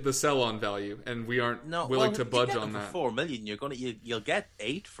doesn't fit the sell-on value, and we aren't willing to budge on that. For $4 million, you'll get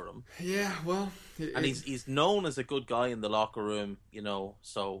 8 for him. Yeah, well, and he's known as a good guy in the locker room,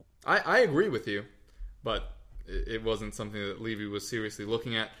 So I agree with you, but it wasn't something that Levy was seriously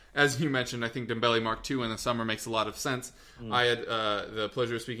looking at. As you mentioned, I think Dembele Mark II in the summer makes a lot of sense. I had the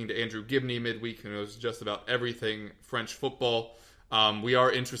pleasure of speaking to Andrew Gibney midweek, and it was just about everything French football. We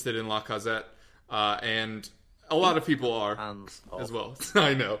are interested in Lacazette, and a lot of people are as well.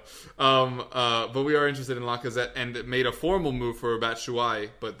 I know. But we are interested in Lacazette and made a formal move for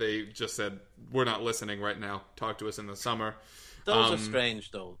Batshuayi, but they just said, we're not listening right now. Talk to us in the summer. Those are strange,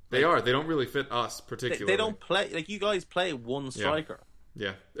 though. They are. They don't really fit us particularly. They don't play. Like, you guys play one striker.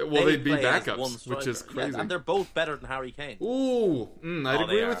 Yeah. Well, they'd be backups, which is crazy. Yeah, and they're both better than Harry Kane. Ooh. I'd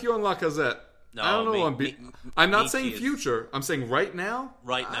agree with you on Lacazette. No, I don't know. I'm not saying future. I'm saying right now.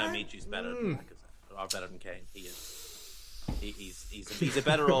 Right now, Michi's better than Lacazette. Or better than Kane. He is. He's a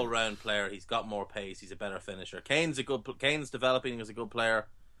better all-round player. He's got more pace. He's a better finisher. Kane's developing as a good player.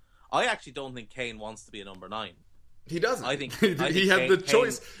 I actually don't think Kane wants to be a number 9. He doesn't. I think he had the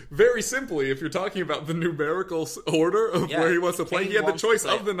choice very simply. If you're talking about the numerical order of where he wants to play, he had the choice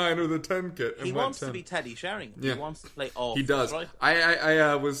of the 9 or the 10 kit. He wants to be Teddy Sheringham. Yeah. He wants to play all. He does. Right?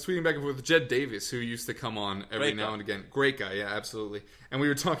 I was tweeting back and forth with Jed Davis, who used to come on every now and again. Great guy, yeah, absolutely. And we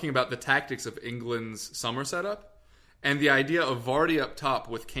were talking about the tactics of England's summer setup, and the idea of Vardy up top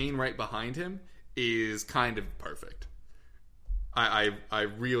with Kane right behind him is kind of perfect. I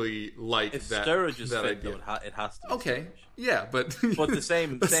really like if that. Sturridge is that fit, idea. though, it has to be okay. Sturridge. Yeah, but the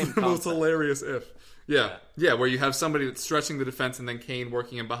same that's same the most concept. hilarious if. Yeah, where you have somebody that's stretching the defense and then Kane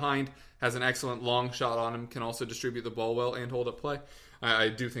working in behind, has an excellent long shot on him, can also distribute the ball well and hold up play. I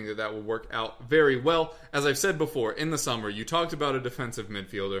do think that will work out very well. As I've said before, in the summer, you talked about a defensive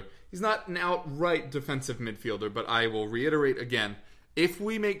midfielder. He's not an outright defensive midfielder, but I will reiterate again, if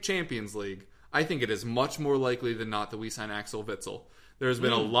we make Champions League, I think it is much more likely than not that we sign Axel Witsel. There's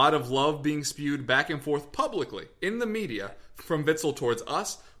been a lot of love being spewed back and forth publicly in the media from Witsel towards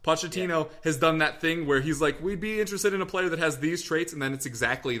us. Pochettino has done that thing where he's like, we'd be interested in a player that has these traits, and then it's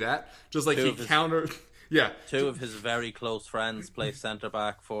exactly that. Just like he countered... Yeah. 2 of his very close friends play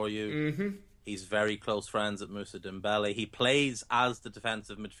centre-back for you. Mm-hmm. He's very close friends at Moussa Dembele. He plays as the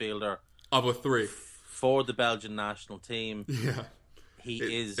defensive midfielder. Of a 3. For the Belgian national team. Yeah.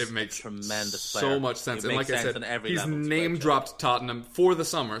 It makes a tremendous player. So much sense. And like I said, he's name-dropped Tottenham for the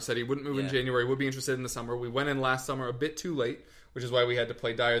summer, said he wouldn't move in January, would be interested in the summer. We went in last summer a bit too late, which is why we had to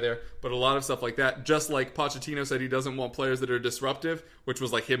play Dyer there. But a lot of stuff like that, just like Pochettino said he doesn't want players that are disruptive, which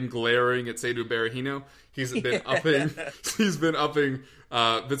was like him glaring at Seydou Berahino. He's been upping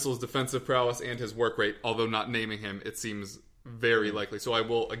Witzel's defensive prowess and his work rate, although not naming him, it seems very likely. So I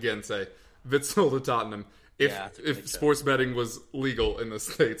will again say Witsel to Tottenham. If sports betting was legal in the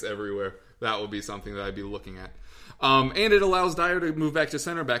States everywhere, that would be something that I'd be looking at. And it allows Dyer to move back to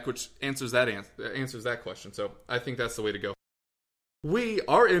center back, which answers that question. So I think that's the way to go.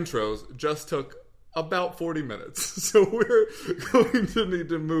 Our intros just took about 40 minutes. So we're going to need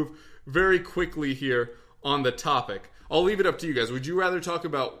to move very quickly here on the topic. I'll leave it up to you guys. Would you rather talk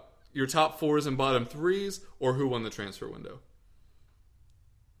about your top 4s and bottom 3s, or who won the transfer window?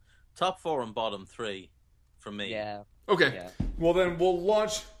 Top 4 and bottom 3 for me. Yeah. Okay. Yeah. Well, then we'll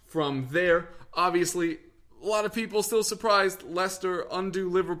launch from there. Obviously, a lot of people still surprised. Leicester undo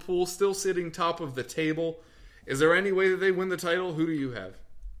Liverpool, still sitting top of the table. Is there any way that they win the title? Who do you have?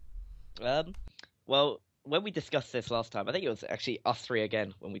 Well, when we discussed this last time, I think it was actually us 3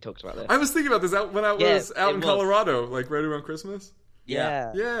 again when we talked about this. I was thinking about this when I was out in Colorado, like right around Christmas.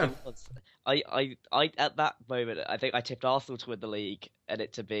 Yeah. It was. I at that moment, I think I tipped Arsenal to win the league and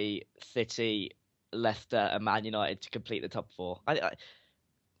it to be City, Leicester, and Man United to complete the top 4.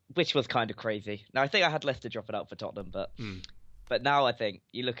 Which was kind of crazy. Now I think I had Leicester dropping out for Tottenham, but now I think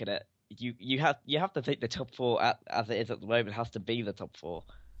you look at it, you have to think the top 4 as it is at the moment has to be the top 4.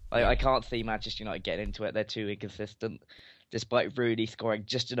 I can't see Manchester United getting into it. They're too inconsistent. despite Rooney scoring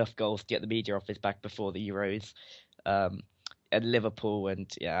just enough goals to get the media off his back before the Euros. And Liverpool, and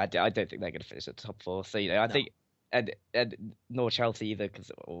I don't think they're going to finish at the top 4. So I think, and nor Chelsea either,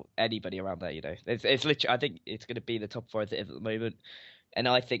 or anybody around there. It's literally. I think it's going to be the top 4 as it is at the moment, and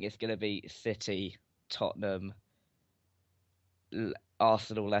I think it's going to be City, Tottenham,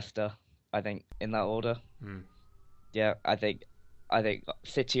 Arsenal, Leicester. I think in that order. Yeah, I think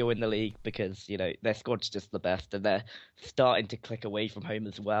City will win the league because their squad's just the best, and they're starting to click away from home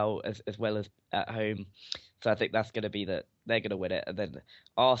as well as at home. So I think that's going to be they're going to win it, and then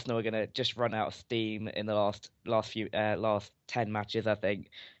Arsenal are going to just run out of steam in the last 10 matches, I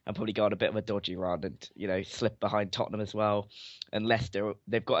think, and probably go on a bit of a dodgy run and slip behind Tottenham as well. And Leicester,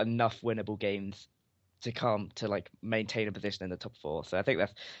 they've got enough winnable games to come to maintain a position in the top 4. So I think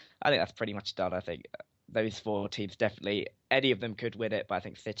that's pretty much done. I think those 4 teams definitely, any of them could win it, but I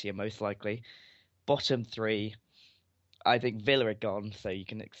think City are most likely. Bottom 3, I think Villa are gone, so you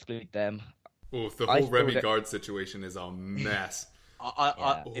can exclude them. Oof, the whole Remy Gard situation is a mess.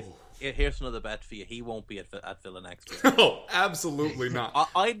 Here's another bet for you. He won't be at Villa next year. Oh, absolutely not.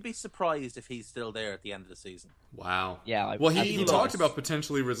 I'd be surprised if he's still there at the end of the season. Wow. Yeah. He talked about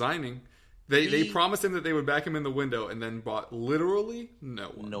potentially resigning. They promised him that they would back him in the window and then bought literally no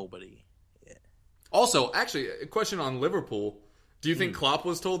one. Nobody. Yeah. Also, actually, a question on Liverpool. Do you think Klopp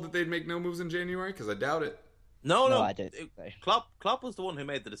was told that they'd make no moves in January? Because I doubt it. No, I don't think so. Klopp was the one who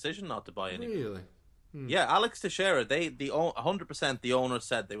made the decision not to buy anything. Really? Yeah, Alex Teixeira, 100% the owners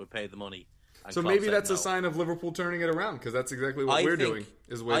said they would pay the money. So maybe that's a sign of Liverpool turning it around, because that's exactly what we're doing,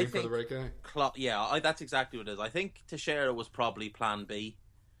 is waiting for the right guy. That's exactly what it is. I think Teixeira was probably plan B.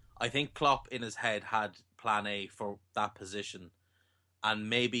 I think Klopp in his head had plan A for that position, and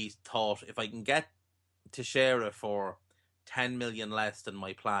maybe thought, if I can get Teixeira for 10 million less than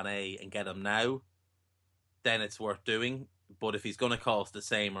my plan A and get him now, then it's worth doing. But if he's going to cost the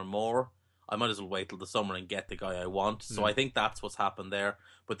same or more, I might as well wait till the summer and get the guy I want. So I think that's what's happened there.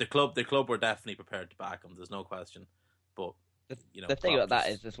 But the club were definitely prepared to back him. There's no question. But the thing about that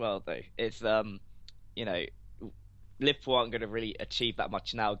is as well, though, it's Liverpool aren't going to really achieve that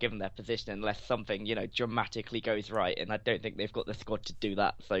much now, given their position, unless something dramatically goes right. And I don't think they've got the squad to do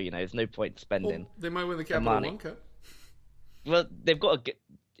that. So there's no point spending. Well, they might win the Capital One Cup. Well, they've got to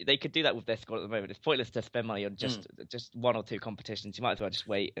they could do that with their squad at the moment. It's pointless to spend money on just 1 or 2 competitions. You might as well just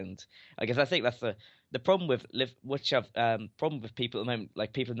wait. And I guess I think that's the problem with problem with people at the moment,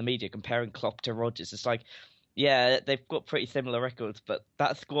 like people in the media comparing Klopp to Rodgers. It's like, yeah, they've got pretty similar records, but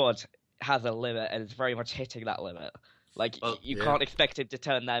that squad has a limit and it's very much hitting that limit. Like you can't expect him to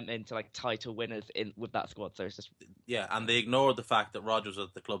turn them into title winners with that squad. So it's just and they ignored the fact that Rodgers was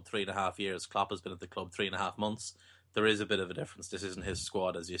at the club 3.5 years. Klopp has been at the club 3.5 months. There is a bit of a difference. This isn't his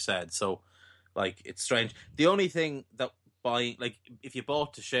squad, as you said. So, it's strange. The only thing that if you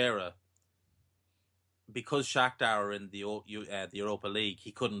bought Teixeira, because Shakhtar are in the Europa League,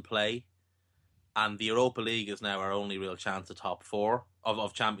 he couldn't play, and the Europa League is now our only real chance at top 4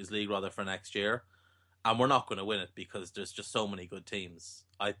 of Champions League rather for next year, and we're not going to win it because there's just so many good teams.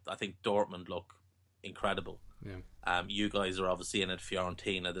 I think Dortmund look incredible. Yeah. You guys are obviously in it.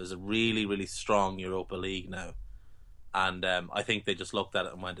 Fiorentina. There's a really, really strong Europa League now. And I think they just looked at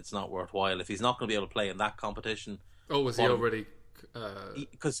it and went, it's not worthwhile. If he's not going to be able to play in that competition... Oh, was he already...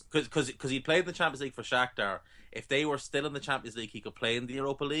 Because he played in the Champions League for Shakhtar. If they were still in the Champions League, he could play in the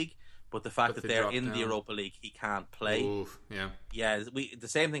Europa League. But the fact that they're in the Europa League, he can't play. Oof, yeah. Yeah, the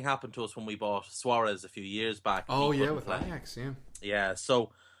same thing happened to us when we bought Suarez a few years back. Oh, yeah, with Ajax, yeah. Yeah,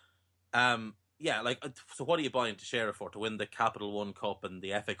 so... so what are you buying Teixeira for? To win the Capital One Cup and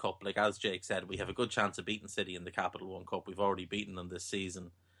the FA Cup? As Jake said, we have a good chance of beating City in the Capital One Cup. We've already beaten them this season.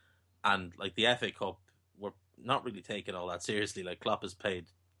 And, the FA Cup, we're not really taking all that seriously. Klopp has paid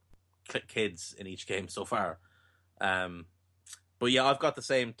kids in each game so far. But yeah, I've got the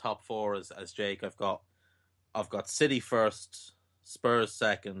same top 4 as Jake. I've got City first, Spurs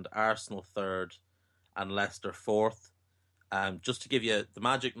second, Arsenal third, and Leicester fourth. Just to give you, the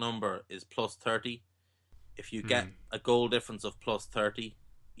magic number is plus 30. If you get a goal difference of plus 30,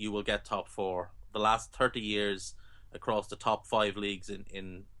 you will get top 4. The last 30 years across the top 5 leagues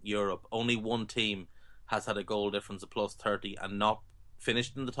in Europe, only one team has had a goal difference of plus 30 and not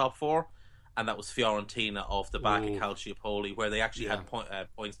finished in the top 4, and that was Fiorentina off the back of Calciopoli, where they actually had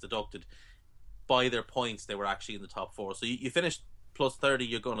points deducted. By their points, they were actually in the top 4. So you finished plus 30,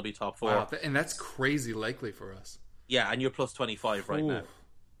 you're going to be top 4. Wow, and that's crazy likely for us. Yeah, and you're plus 25 right now.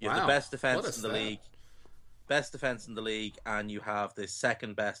 You have the best defense in the league. Best defense in the league, and you have the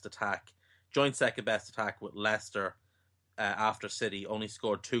second best attack, joint second best attack with Leicester after City, only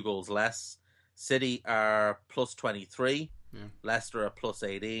scored 2 goals less. City are plus 23, Yeah. Leicester are plus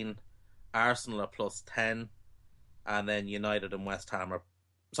 18. Arsenal are plus 10. And then United and West Ham are...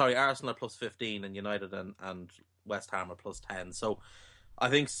 Sorry, Arsenal are plus 15 and United and West Ham are plus 10. So I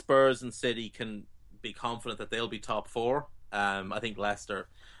think Spurs and City can be confident that they'll be top four. I think Leicester...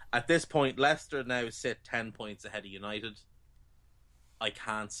 At this point, Leicester now sit 10 points ahead of United. I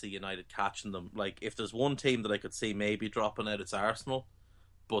can't see United catching them. Like, if there's one team that I could see maybe dropping out, it's Arsenal.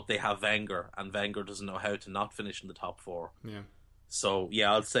 But they have Wenger, and Wenger doesn't know how to not finish in the top four. Yeah. So,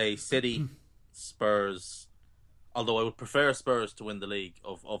 yeah, I'll say City, Spurs... Although I would prefer Spurs to win the league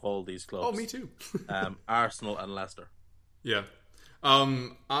of all these clubs. Oh, me too. Arsenal and Leicester. Yeah.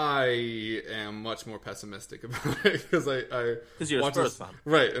 I am much more pessimistic about it because because you're a Spurs fan,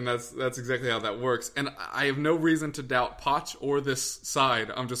 right? And that's exactly how that works. And I have no reason to doubt Poch or this side.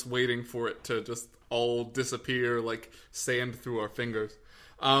 I'm just waiting for it to just all disappear like sand through our fingers.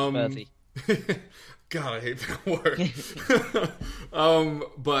 God, I hate that word.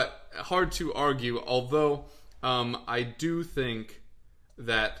 But hard to argue. Although I do think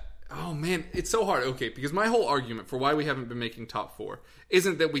that. Oh man, it's so hard. Okay, because my whole argument for why we haven't been making top four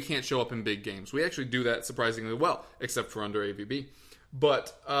isn't that we can't show up in big games. We actually do that surprisingly well, except for under AVB.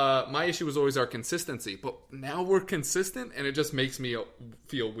 But my issue was always our consistency. But now we're consistent, and it just makes me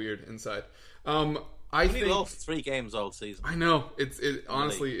feel weird inside. I think lost 3 games all season. I know it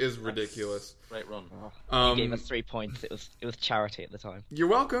honestly is ridiculous. Great run. You gave us 3 points. It was charity at the time. You're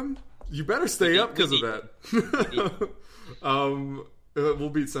welcome. You better stay up because of that. We'll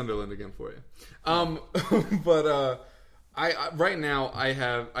beat Sunderland again for you. But I right now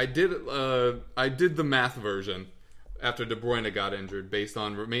I did the math version after De Bruyne got injured based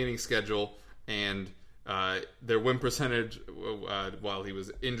on remaining schedule and their win percentage while he was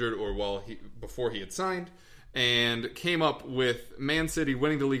injured or before he had signed, and came up with Man City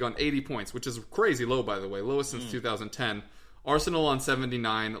winning the league on 80 points, which is crazy low, by the way, lowest since 2010. Arsenal on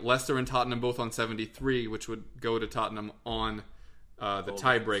 79, Leicester and Tottenham both on 73, which would go to Tottenham on the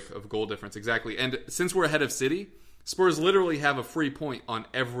tiebreak of goal difference, exactly. And since we're ahead of City, Spurs literally have a free point on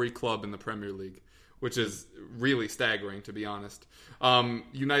every club in the Premier League, which is really staggering, to be honest.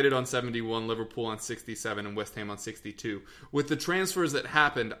 United on 71, Liverpool on 67, and West Ham on 62. With the transfers that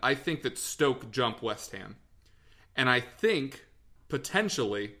happened, I think that Stoke jump West Ham. And I think,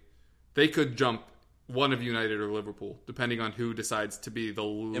 potentially, they could jump one of United or Liverpool, depending on who decides to be the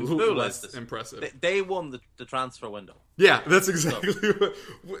less impressive. They won the transfer window. Yeah, that's exactly what...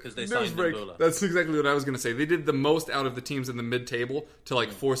 Because they signed Mbula. That's exactly what I was going to say. They did the most out of the teams in the mid-table to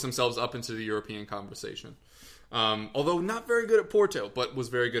force themselves up into the European conversation. Although not very good at Porto, but was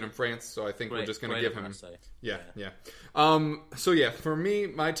very good in France, so I think we're just going to give him... Yeah. So yeah, for me,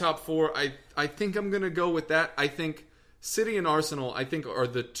 my top four, I think I'm going to go with that. I think City and Arsenal, are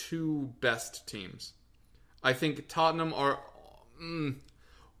the 2 best teams. I think Tottenham are...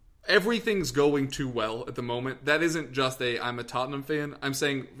 everything's going too well at the moment. That isn't just I'm a Tottenham fan. I'm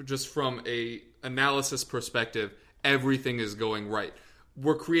saying just from a analysis perspective, everything is going right.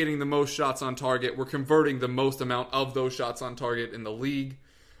 We're creating the most shots on target. We're converting the most amount of those shots on target in the league.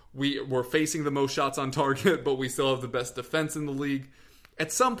 We're facing the most shots on target, but we still have the best defense in the league.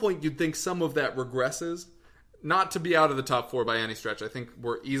 At some point, you'd think some of that regresses. Not to be out of the top 4 by any stretch. I think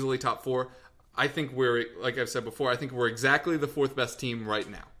we're easily top 4. I think we're, like I've said before, I think we're exactly the 4th best team right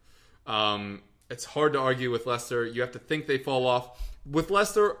now. It's hard to argue with Leicester. You have to think they fall off. With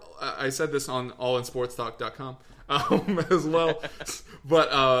Leicester, I said this on allinsportstalk.com as well.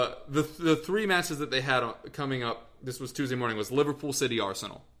 But the 3 matches that they had coming up, this was Tuesday morning, was Liverpool, City,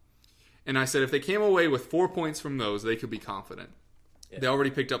 Arsenal. And I said if they came away with 4 points from those, they could be confident. Yeah. They already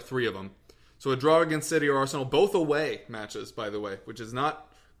picked up 3 of them. So a draw against City or Arsenal, both away matches, by the way, which is not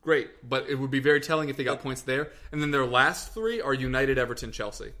great, but it would be very telling if they got points there. And then their last 3 are United, Everton,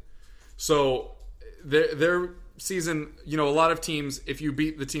 Chelsea. So their season, a lot of teams, if you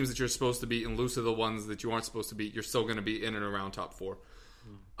beat the teams that you're supposed to beat and lose to the ones that you aren't supposed to beat, you're still going to be in and around top 4.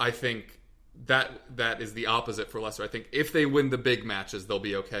 I think that is the opposite for Leicester. I think if they win the big matches, they'll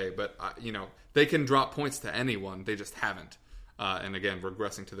be okay. But, they can drop points to anyone. They just haven't. And again,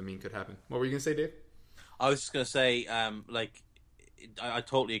 regressing to the mean could happen. What were you going to say, Dave? I was just going to say, I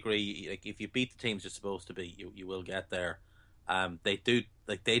totally agree. Like, if you beat the teams you're supposed to beat, you will get there. They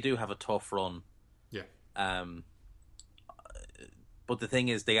do have a tough run. Yeah. But the thing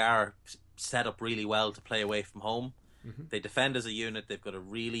is, they are set up really well to play away from home. Mm-hmm. They defend as a unit. They've got a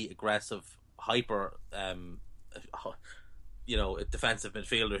really aggressive, hyper, defensive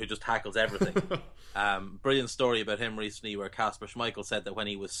midfielder who just tackles everything. Brilliant story about him recently where Kasper Schmeichel said that when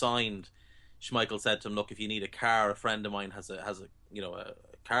he was signed, Schmeichel said to him, "Look, if you need a car, a friend of mine has a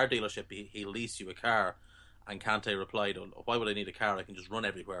car dealership. He'll lease you a car." And Kante replied, "Oh, why would I need a car? I can just run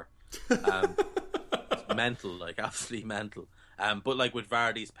everywhere." It's mental, like absolutely mental. But like with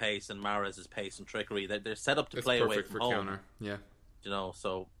Vardy's pace and Mahrez's pace and trickery, they're set up to play away from home. Counter. Yeah,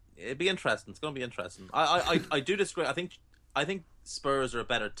 so it'd be interesting. It's going to be interesting. I do disagree. I think Spurs are a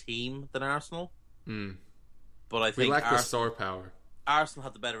better team than Arsenal. But I think we lack the star power. Arsenal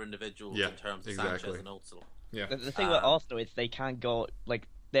have the better individuals in terms of Sanchez and Ozil. Yeah. The thing about Arsenal is they can go, like,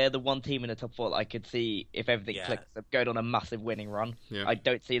 they're the one team in the top four that I could see, if everything clicks, going on a massive winning run. Yeah. I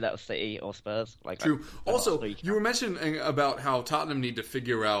don't see that with City or Spurs. True. Also, you were mentioning about how Tottenham need to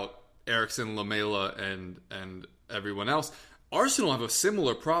figure out Eriksen, Lamela, and everyone else. Arsenal have a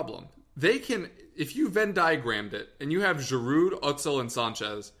similar problem. They can, if you Venn diagrammed it, and you have Giroud, Özil, and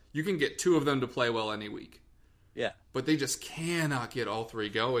Sanchez, you can get two of them to play well any week. Yeah. But they just cannot get all three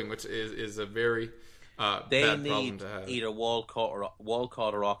going, which is a very bad problem to have. Either Walcott or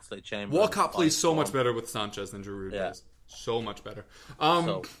Oxlade-Chamberlain. Walcott plays so much better with Sanchez than Giroud does. So much better.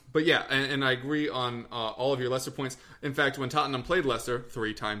 But yeah, and I agree on all of your Leicester points. In fact, when Tottenham played Leicester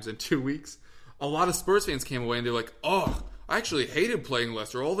 3 times in 2 weeks, a lot of Spurs fans came away and they're like, "Oh, I actually hated playing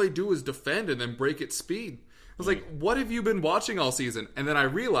Leicester. All they do is defend and then break at speed." I was like, "What have you been watching all season?" And then I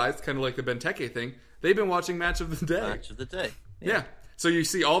realized, kind of like the Benteke thing, they've been watching Match of the Day. Match of the Day. Yeah. So you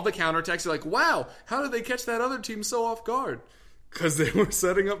see all the counterattacks. You're like, wow, how did they catch that other team so off guard? Because they were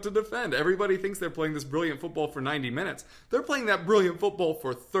setting up to defend. Everybody thinks they're playing this brilliant football for 90 minutes. They're playing that brilliant football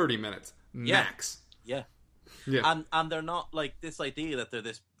for 30 minutes. Max. Yeah. And they're not like this idea that they're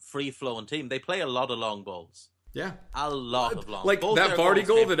this free-flowing team. They play a lot of long balls. Yeah. A lot of long. Like that Vardy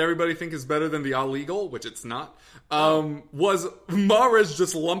goal that everybody think is better than the Ali goal, which it's not, was Mahrez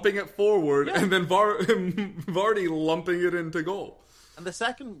just lumping it forward and then Vardy lumping it into goal. And the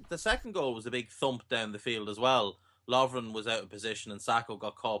second goal was a big thump down the field as well. Lovren was out of position and Sakho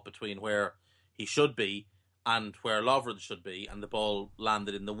got caught between where he should be and where Lovren should be, and the ball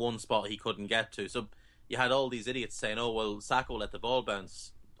landed in the one spot he couldn't get to. So you had all these idiots saying, "Oh, well, Sakho let the ball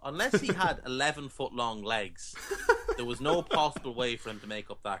bounce." Unless he had 11-foot-long legs, there was no possible way for him to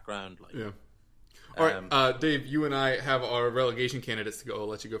make up that ground. Like, yeah. All right, Dave, you and I have our relegation candidates to go. I'll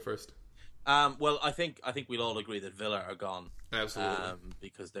let you go first. Well, I think we'll all agree that Villa are gone. Absolutely.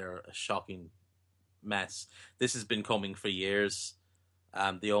 Because they're a shocking mess. This has been coming for years.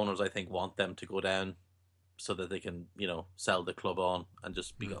 The owners, I think, want them to go down so that they can, sell the club on and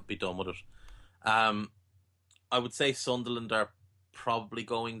just be done with it. I would say Sunderland are probably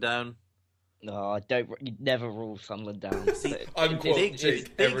going down. No, you never rule Sunderland down. See, Big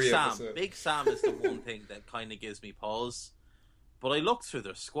Sam is the one thing that kind of gives me pause. But I looked through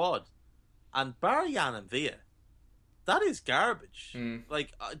their squad, and bar Jan and Villa, that is garbage.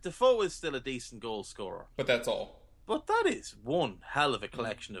 Like, Defoe is still a decent goal scorer. But that's all. But that is one hell of a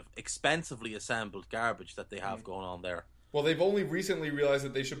collection of expensively assembled garbage that they have going on there. Well, they've only recently realized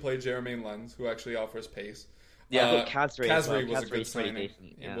that they should play Jermaine Lens, who actually offers pace. Yeah, Kazri was a good signing.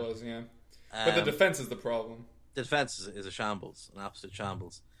 It was, yeah. But the defense is the problem. The defense is a shambles, an absolute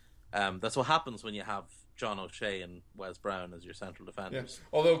shambles. That's what happens when you have John O'Shea and Wes Brown as your central defenders. Yeah.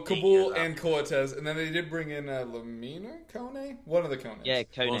 Although Kabul and Coates, and then they did bring in Lamina Kone? One of the Kones. Yeah,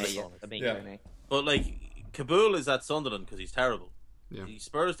 Kone. But, like, Kabul is at Sunderland because he's terrible. Yeah.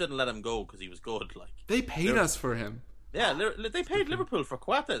 Spurs didn't let him go because he was good. Like, they paid us for him. Yeah, they paid Liverpool for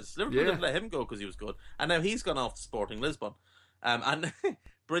Coates. Liverpool didn't let him go because he was good. And now he's gone off to Sporting Lisbon. And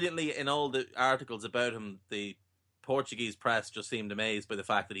brilliantly, in all the articles about him, the Portuguese press just seemed amazed by the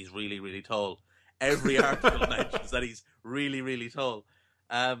fact that he's really, really tall. Every article mentions that he's really, really tall.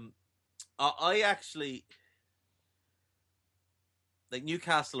 I actually... Like,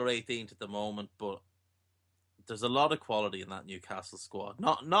 Newcastle are 18th at the moment, but there's a lot of quality in that Newcastle squad.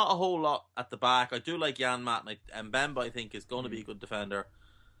 Not a whole lot at the back. I do like Jan Matt, and Mbemba I think is going to be a good defender.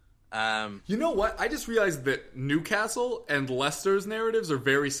 You know what? I just realized that Newcastle and Leicester's narratives are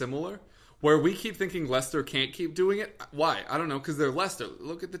very similar. Where we keep thinking Leicester can't keep doing it. Why? I don't know, because they're Leicester.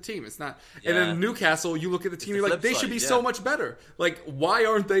 Look at the team. It's not. Yeah. And then Newcastle, you look at the team, you're like, they should be so much better. Like, why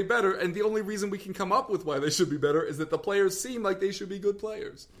aren't they better? And the only reason we can come up with why they should be better is that the players seem like they should be good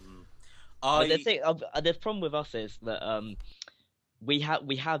players. The problem with us is that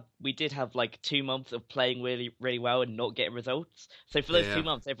we did have like 2 months of playing really, really well and not getting results. So for those 2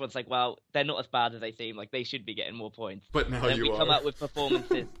 months, everyone's like, well, they're not as bad as they seem. Like, they should be getting more points. But now we come out with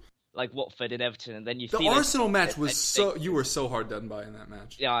performances like Watford and Everton, and then you see the Arsenal match was you were so hard done by in that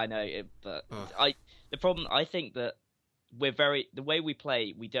match. Yeah, I know. The problem, I think that the way we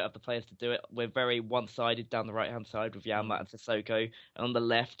play, we don't have the players to do it. We're very one-sided down the right-hand side with Yanmat and Sissoko, and on the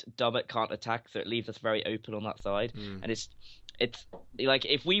left, Dummett can't attack, so it leaves us very open on that side. And it's like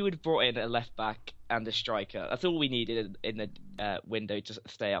if we would have brought in a left back and a striker, that's all we needed in the window to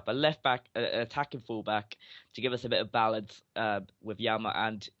stay up. A left back, an attacking fullback to give us a bit of balance with Yama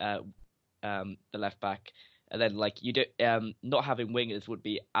and the left back. And then not having wingers would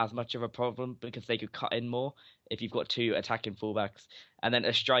be as much of a problem because they could cut in more if you've got two attacking fullbacks, and then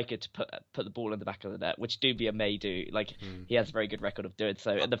a striker to put the ball in the back of the net, which Doumbia may do. He has a very good record of doing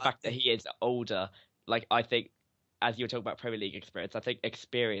so, and the fact that he is older, I think, as you were talking about Premier League experience, I think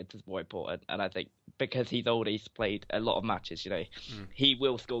experience is more important, and I think because he's older, he's played a lot of matches. He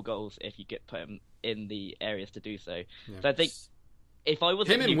will score goals if you put him in the areas to do so. Yeah. So I think. If I was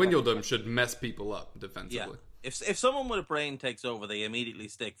him and Wijnaldum should mess people up defensively. Yeah. If someone with a brain takes over, they immediately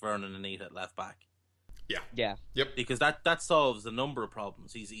stick Vernon Anita at left back. Yeah. Yep. Because that solves a number of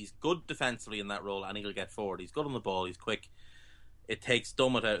problems. He's good defensively in that role, and he'll get forward. He's good on the ball. He's quick. It takes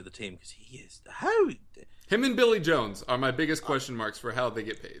Dummett out of the team because he is Him and Billy Jones are my biggest question marks for how they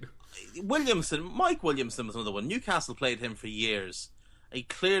get paid. Mike Williamson was another one. Newcastle played him for years. He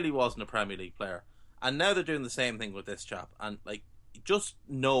clearly wasn't a Premier League player, and now they're doing the same thing with this chap. And just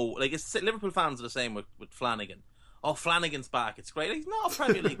know, Liverpool fans are the same with Flanagan. Oh, Flanagan's back. It's great. He's not a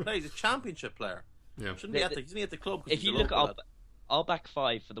Premier League player. He's a Championship player. Yeah. Shouldn't be at the club. If you look at our back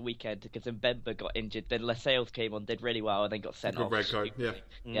five for the weekend, because Mbemba got injured, then Lascelles came on, did really well, and then got sent off. Red card. Yeah.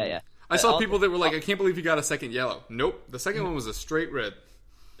 Yeah. I saw people that were like, I can't believe he got a second yellow. Nope. The second one was a straight red.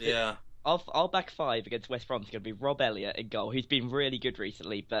 Yeah. Our back five against West Brom is going to be Rob Elliott in goal, who's been really good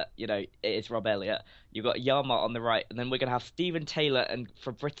recently, but, it is Rob Elliott. You've got Yama on the right, and then we're going to have Stephen Taylor and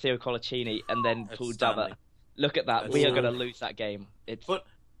Fabrizio Colaccini, and then Paul Dava. Look at that. We are going to lose that game. But,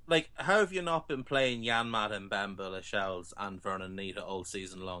 how have you not been playing Janmat, Mbemba, Lascelles, and Vernon Nita all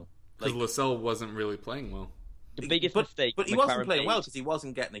season long? Because Lascelles wasn't really playing well. The biggest mistake, but he wasn't playing well because he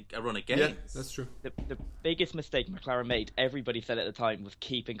wasn't getting a run of games. Yeah, that's true. The biggest mistake McLaren made, everybody said at the time, was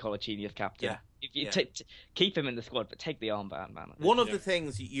keeping Colaccini as captain. Yeah. Keep him in the squad, but take the armband, man. One of the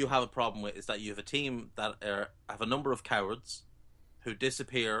things you have a problem with is that you have a team that have a number of cowards who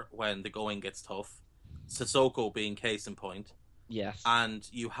disappear when the going gets tough. Sissoko being case in point. Yes. And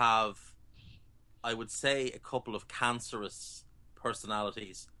you have, I would say, a couple of cancerous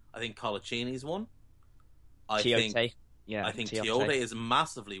personalities. I think Colaccini's one. I think Tiote is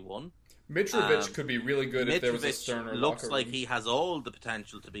massively one. Mitrovic could be really good if there was a sterner looks like he has all the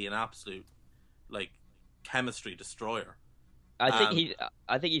potential to be an absolute chemistry destroyer. I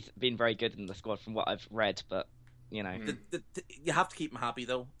think he's been very good in the squad from what I've read, but you have to keep him happy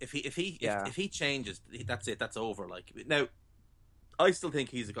though. If he changes, that's it. That's over. Now, I still think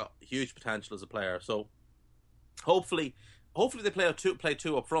he's got huge potential as a player. So hopefully they play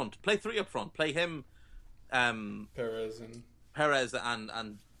two up front, play three up front, play him. Perez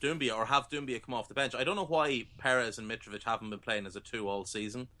and Doumbia, or have Doumbia come off the bench. I don't know why Perez and Mitrovic haven't been playing as a two all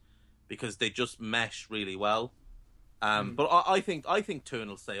season, because they just mesh really well. But I think Toon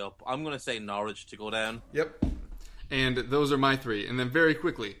will stay up. I'm going to say Norwich to go down. Yep. And those are my three. And then very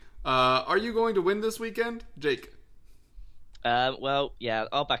quickly, are you going to win this weekend, Jake? Well, yeah,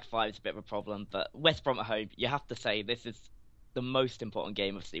 our back five is a bit of a problem, but West Brom at home, you have to say this is the most important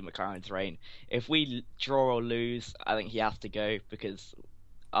game of Steve McLaren's reign. If we draw or lose, I think he has to go because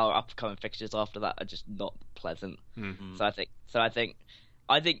our upcoming fixtures after that are just not pleasant. Mm-hmm. So I think,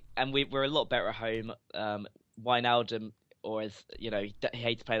 and we're a lot better at home. Wijnaldum, or as he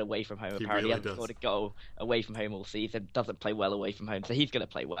hates playing away from home. Apparently, he hasn't scored a goal away from home all season. Doesn't play well away from home, so he's going to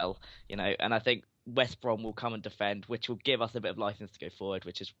play well. And I think West Brom will come and defend, which will give us a bit of license to go forward,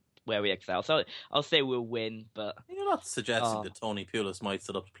 which is where we excel. So I'll say we'll win, but you're not suggesting that Tony Pulis might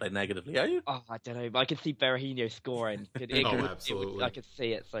sit up to play negatively, are you? Oh, I don't know. I can see Berahino scoring. Absolutely. I can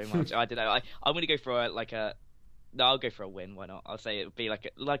see it so much. I don't know. I'm going to go for I'll go for a win. Why not? I'll say it would be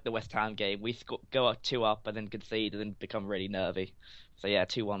like the West Ham game. We go up 2 up and then concede and then become really nervy. So yeah,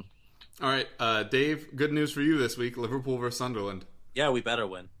 2-1. All right, Dave. Good news for you this week: Liverpool versus Sunderland. Yeah, we better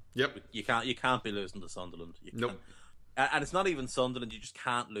win. Yep. You can't be losing to Sunderland. Nope. And it's not even Sunderland. You just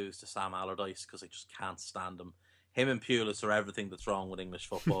can't lose to Sam Allardyce because I just can't stand him. Him and Pulis are everything that's wrong with English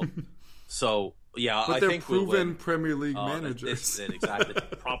football. So yeah, but I think they're proven we'll win. Premier League managers. This is it, exactly.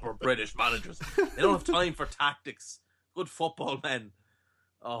 Proper British managers. They don't have time for tactics. Good football men.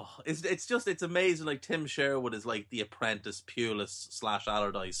 Oh, it's amazing. Like Tim Sherwood is like the apprentice Pulis /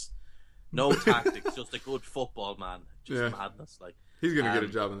 Allardyce. No tactics, just a good football man. Just madness. He's going to get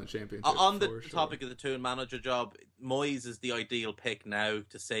a job in the Championship. On the topic of the Toon manager job, Moyes is the ideal pick now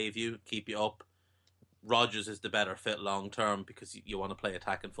to save you, keep you up. Rodgers is the better fit long term because you want to play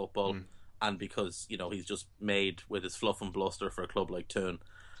attacking football and because he's just made with his fluff and bluster for a club like Toon.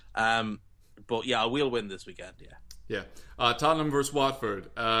 But yeah, we'll win this weekend. Yeah. Tottenham versus Watford.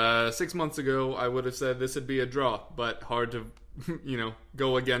 6 months ago, I would have said this would be a draw, but hard to,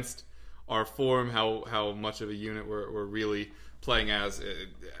 go against our form, how much of a unit we're really playing as.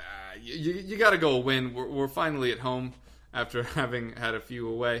 You got to go win. We're finally at home after having had a few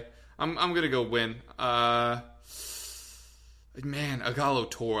away. I'm going to go win. Man, Agallo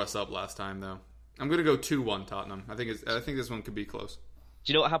tore us up last time, though. I'm going to go 2-1 Tottenham. I think this one could be close.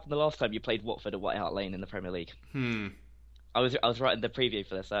 Do you know what happened the last time you played Watford at White Hart Lane in the Premier League? I was writing the preview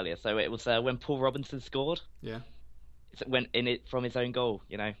for this earlier. So it was when Paul Robinson scored. Yeah. It went in it from his own goal.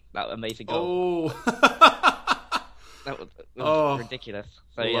 That amazing goal. Oh. that was ridiculous.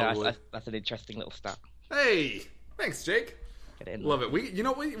 So lovely. that's an interesting little stat. Hey, thanks, Jake. Get it in Love there.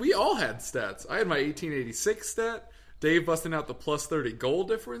 it. We all had stats. I had my 1886 stat. Dave busting out the plus 30 goal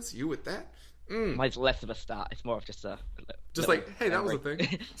difference. You with that? Mine's less of a stat. It's more of just a... Hey, that was a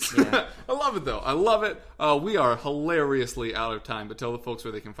thing. Yeah. I love it, though. I love it. We are hilariously out of time, but tell the folks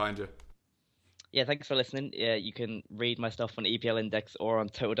where they can find you. Yeah, thanks for listening. Yeah, you can read my stuff on EPL Index or on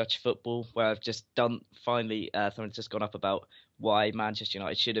Total Dutch Football, where I've just done, finally, someone's just gone up about why Manchester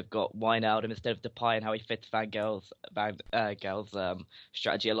United should have got Wijnaldum instead of Depay and how he fits Van Gaal's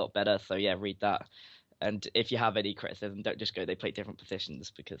strategy a lot better. So, yeah, read that. And if you have any criticism, don't just go, they play different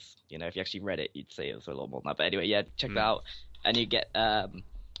positions, because, if you actually read it, you'd see it was a lot more than that. But anyway, yeah, check that out. And you get me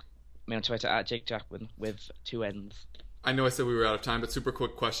on Twitter at Jake Jackman with 2 N's. I know I said we were out of time, but super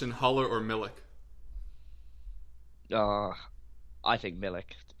quick question. Haller or Milik? I think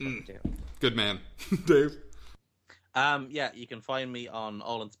Milik. Good man. Dave? You can find me on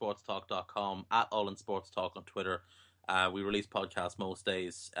allinsportstalk.com, at allinsportstalk on Twitter. We release podcasts most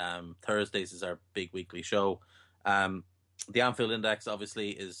days. Thursdays is our big weekly show. The Anfield Index, obviously,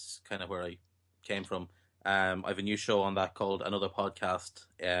 is kind of where I came from. I have a new show on that called Another Podcast.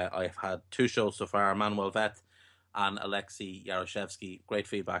 I've had 2 shows so far, Manuel Vet and Alexei Yaroshevsky. Great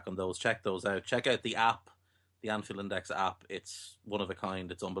feedback on those. Check those out. Check out the app, the Anfield Index app. It's one of a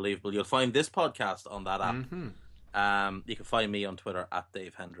kind. It's unbelievable. You'll find this podcast on that app. You can find me on Twitter at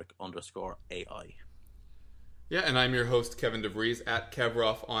DaveHendrick_AI. Yeah, and I'm your host, Kevin DeVries, at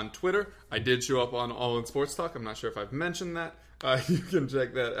Kevroff on Twitter. I did show up on All In Sports Talk. I'm not sure if I've mentioned that. You can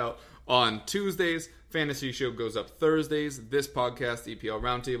check that out on Tuesdays. Fantasy Show goes up Thursdays. This podcast, EPL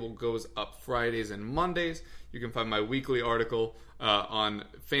Roundtable, goes up Fridays and Mondays. You can find my weekly article on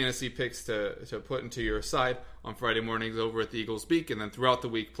fantasy picks to put into your side on Friday mornings over at the Eagles Beak, and then throughout the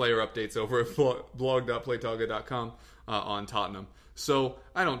week, player updates over at blog.playtoga.com on Tottenham. So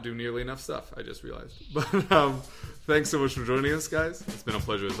I don't do nearly enough stuff, I just realized. But thanks so much for joining us, guys. It's been a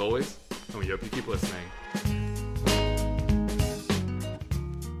pleasure as always, and we hope you keep listening.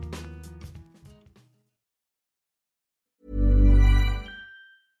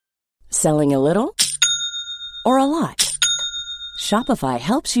 Selling a little or a lot? Shopify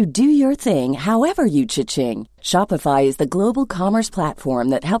helps you do your thing however you cha-ching. Shopify is the global commerce platform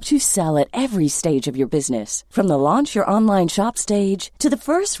that helps you sell at every stage of your business. From the launch your online shop stage to the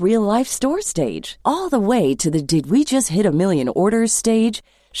first real-life store stage, all the way to the did we just hit a million orders stage.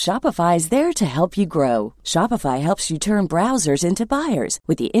 Shopify is there to help you grow. Shopify helps you turn browsers into buyers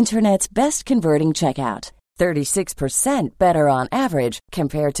with the internet's best converting checkout. 36% better on average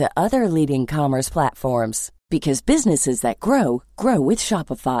compared to other leading commerce platforms. Because businesses that grow, grow with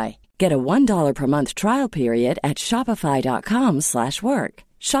Shopify. Get a $1 per month trial period at shopify.com/work.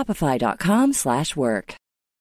 Shopify.com/work.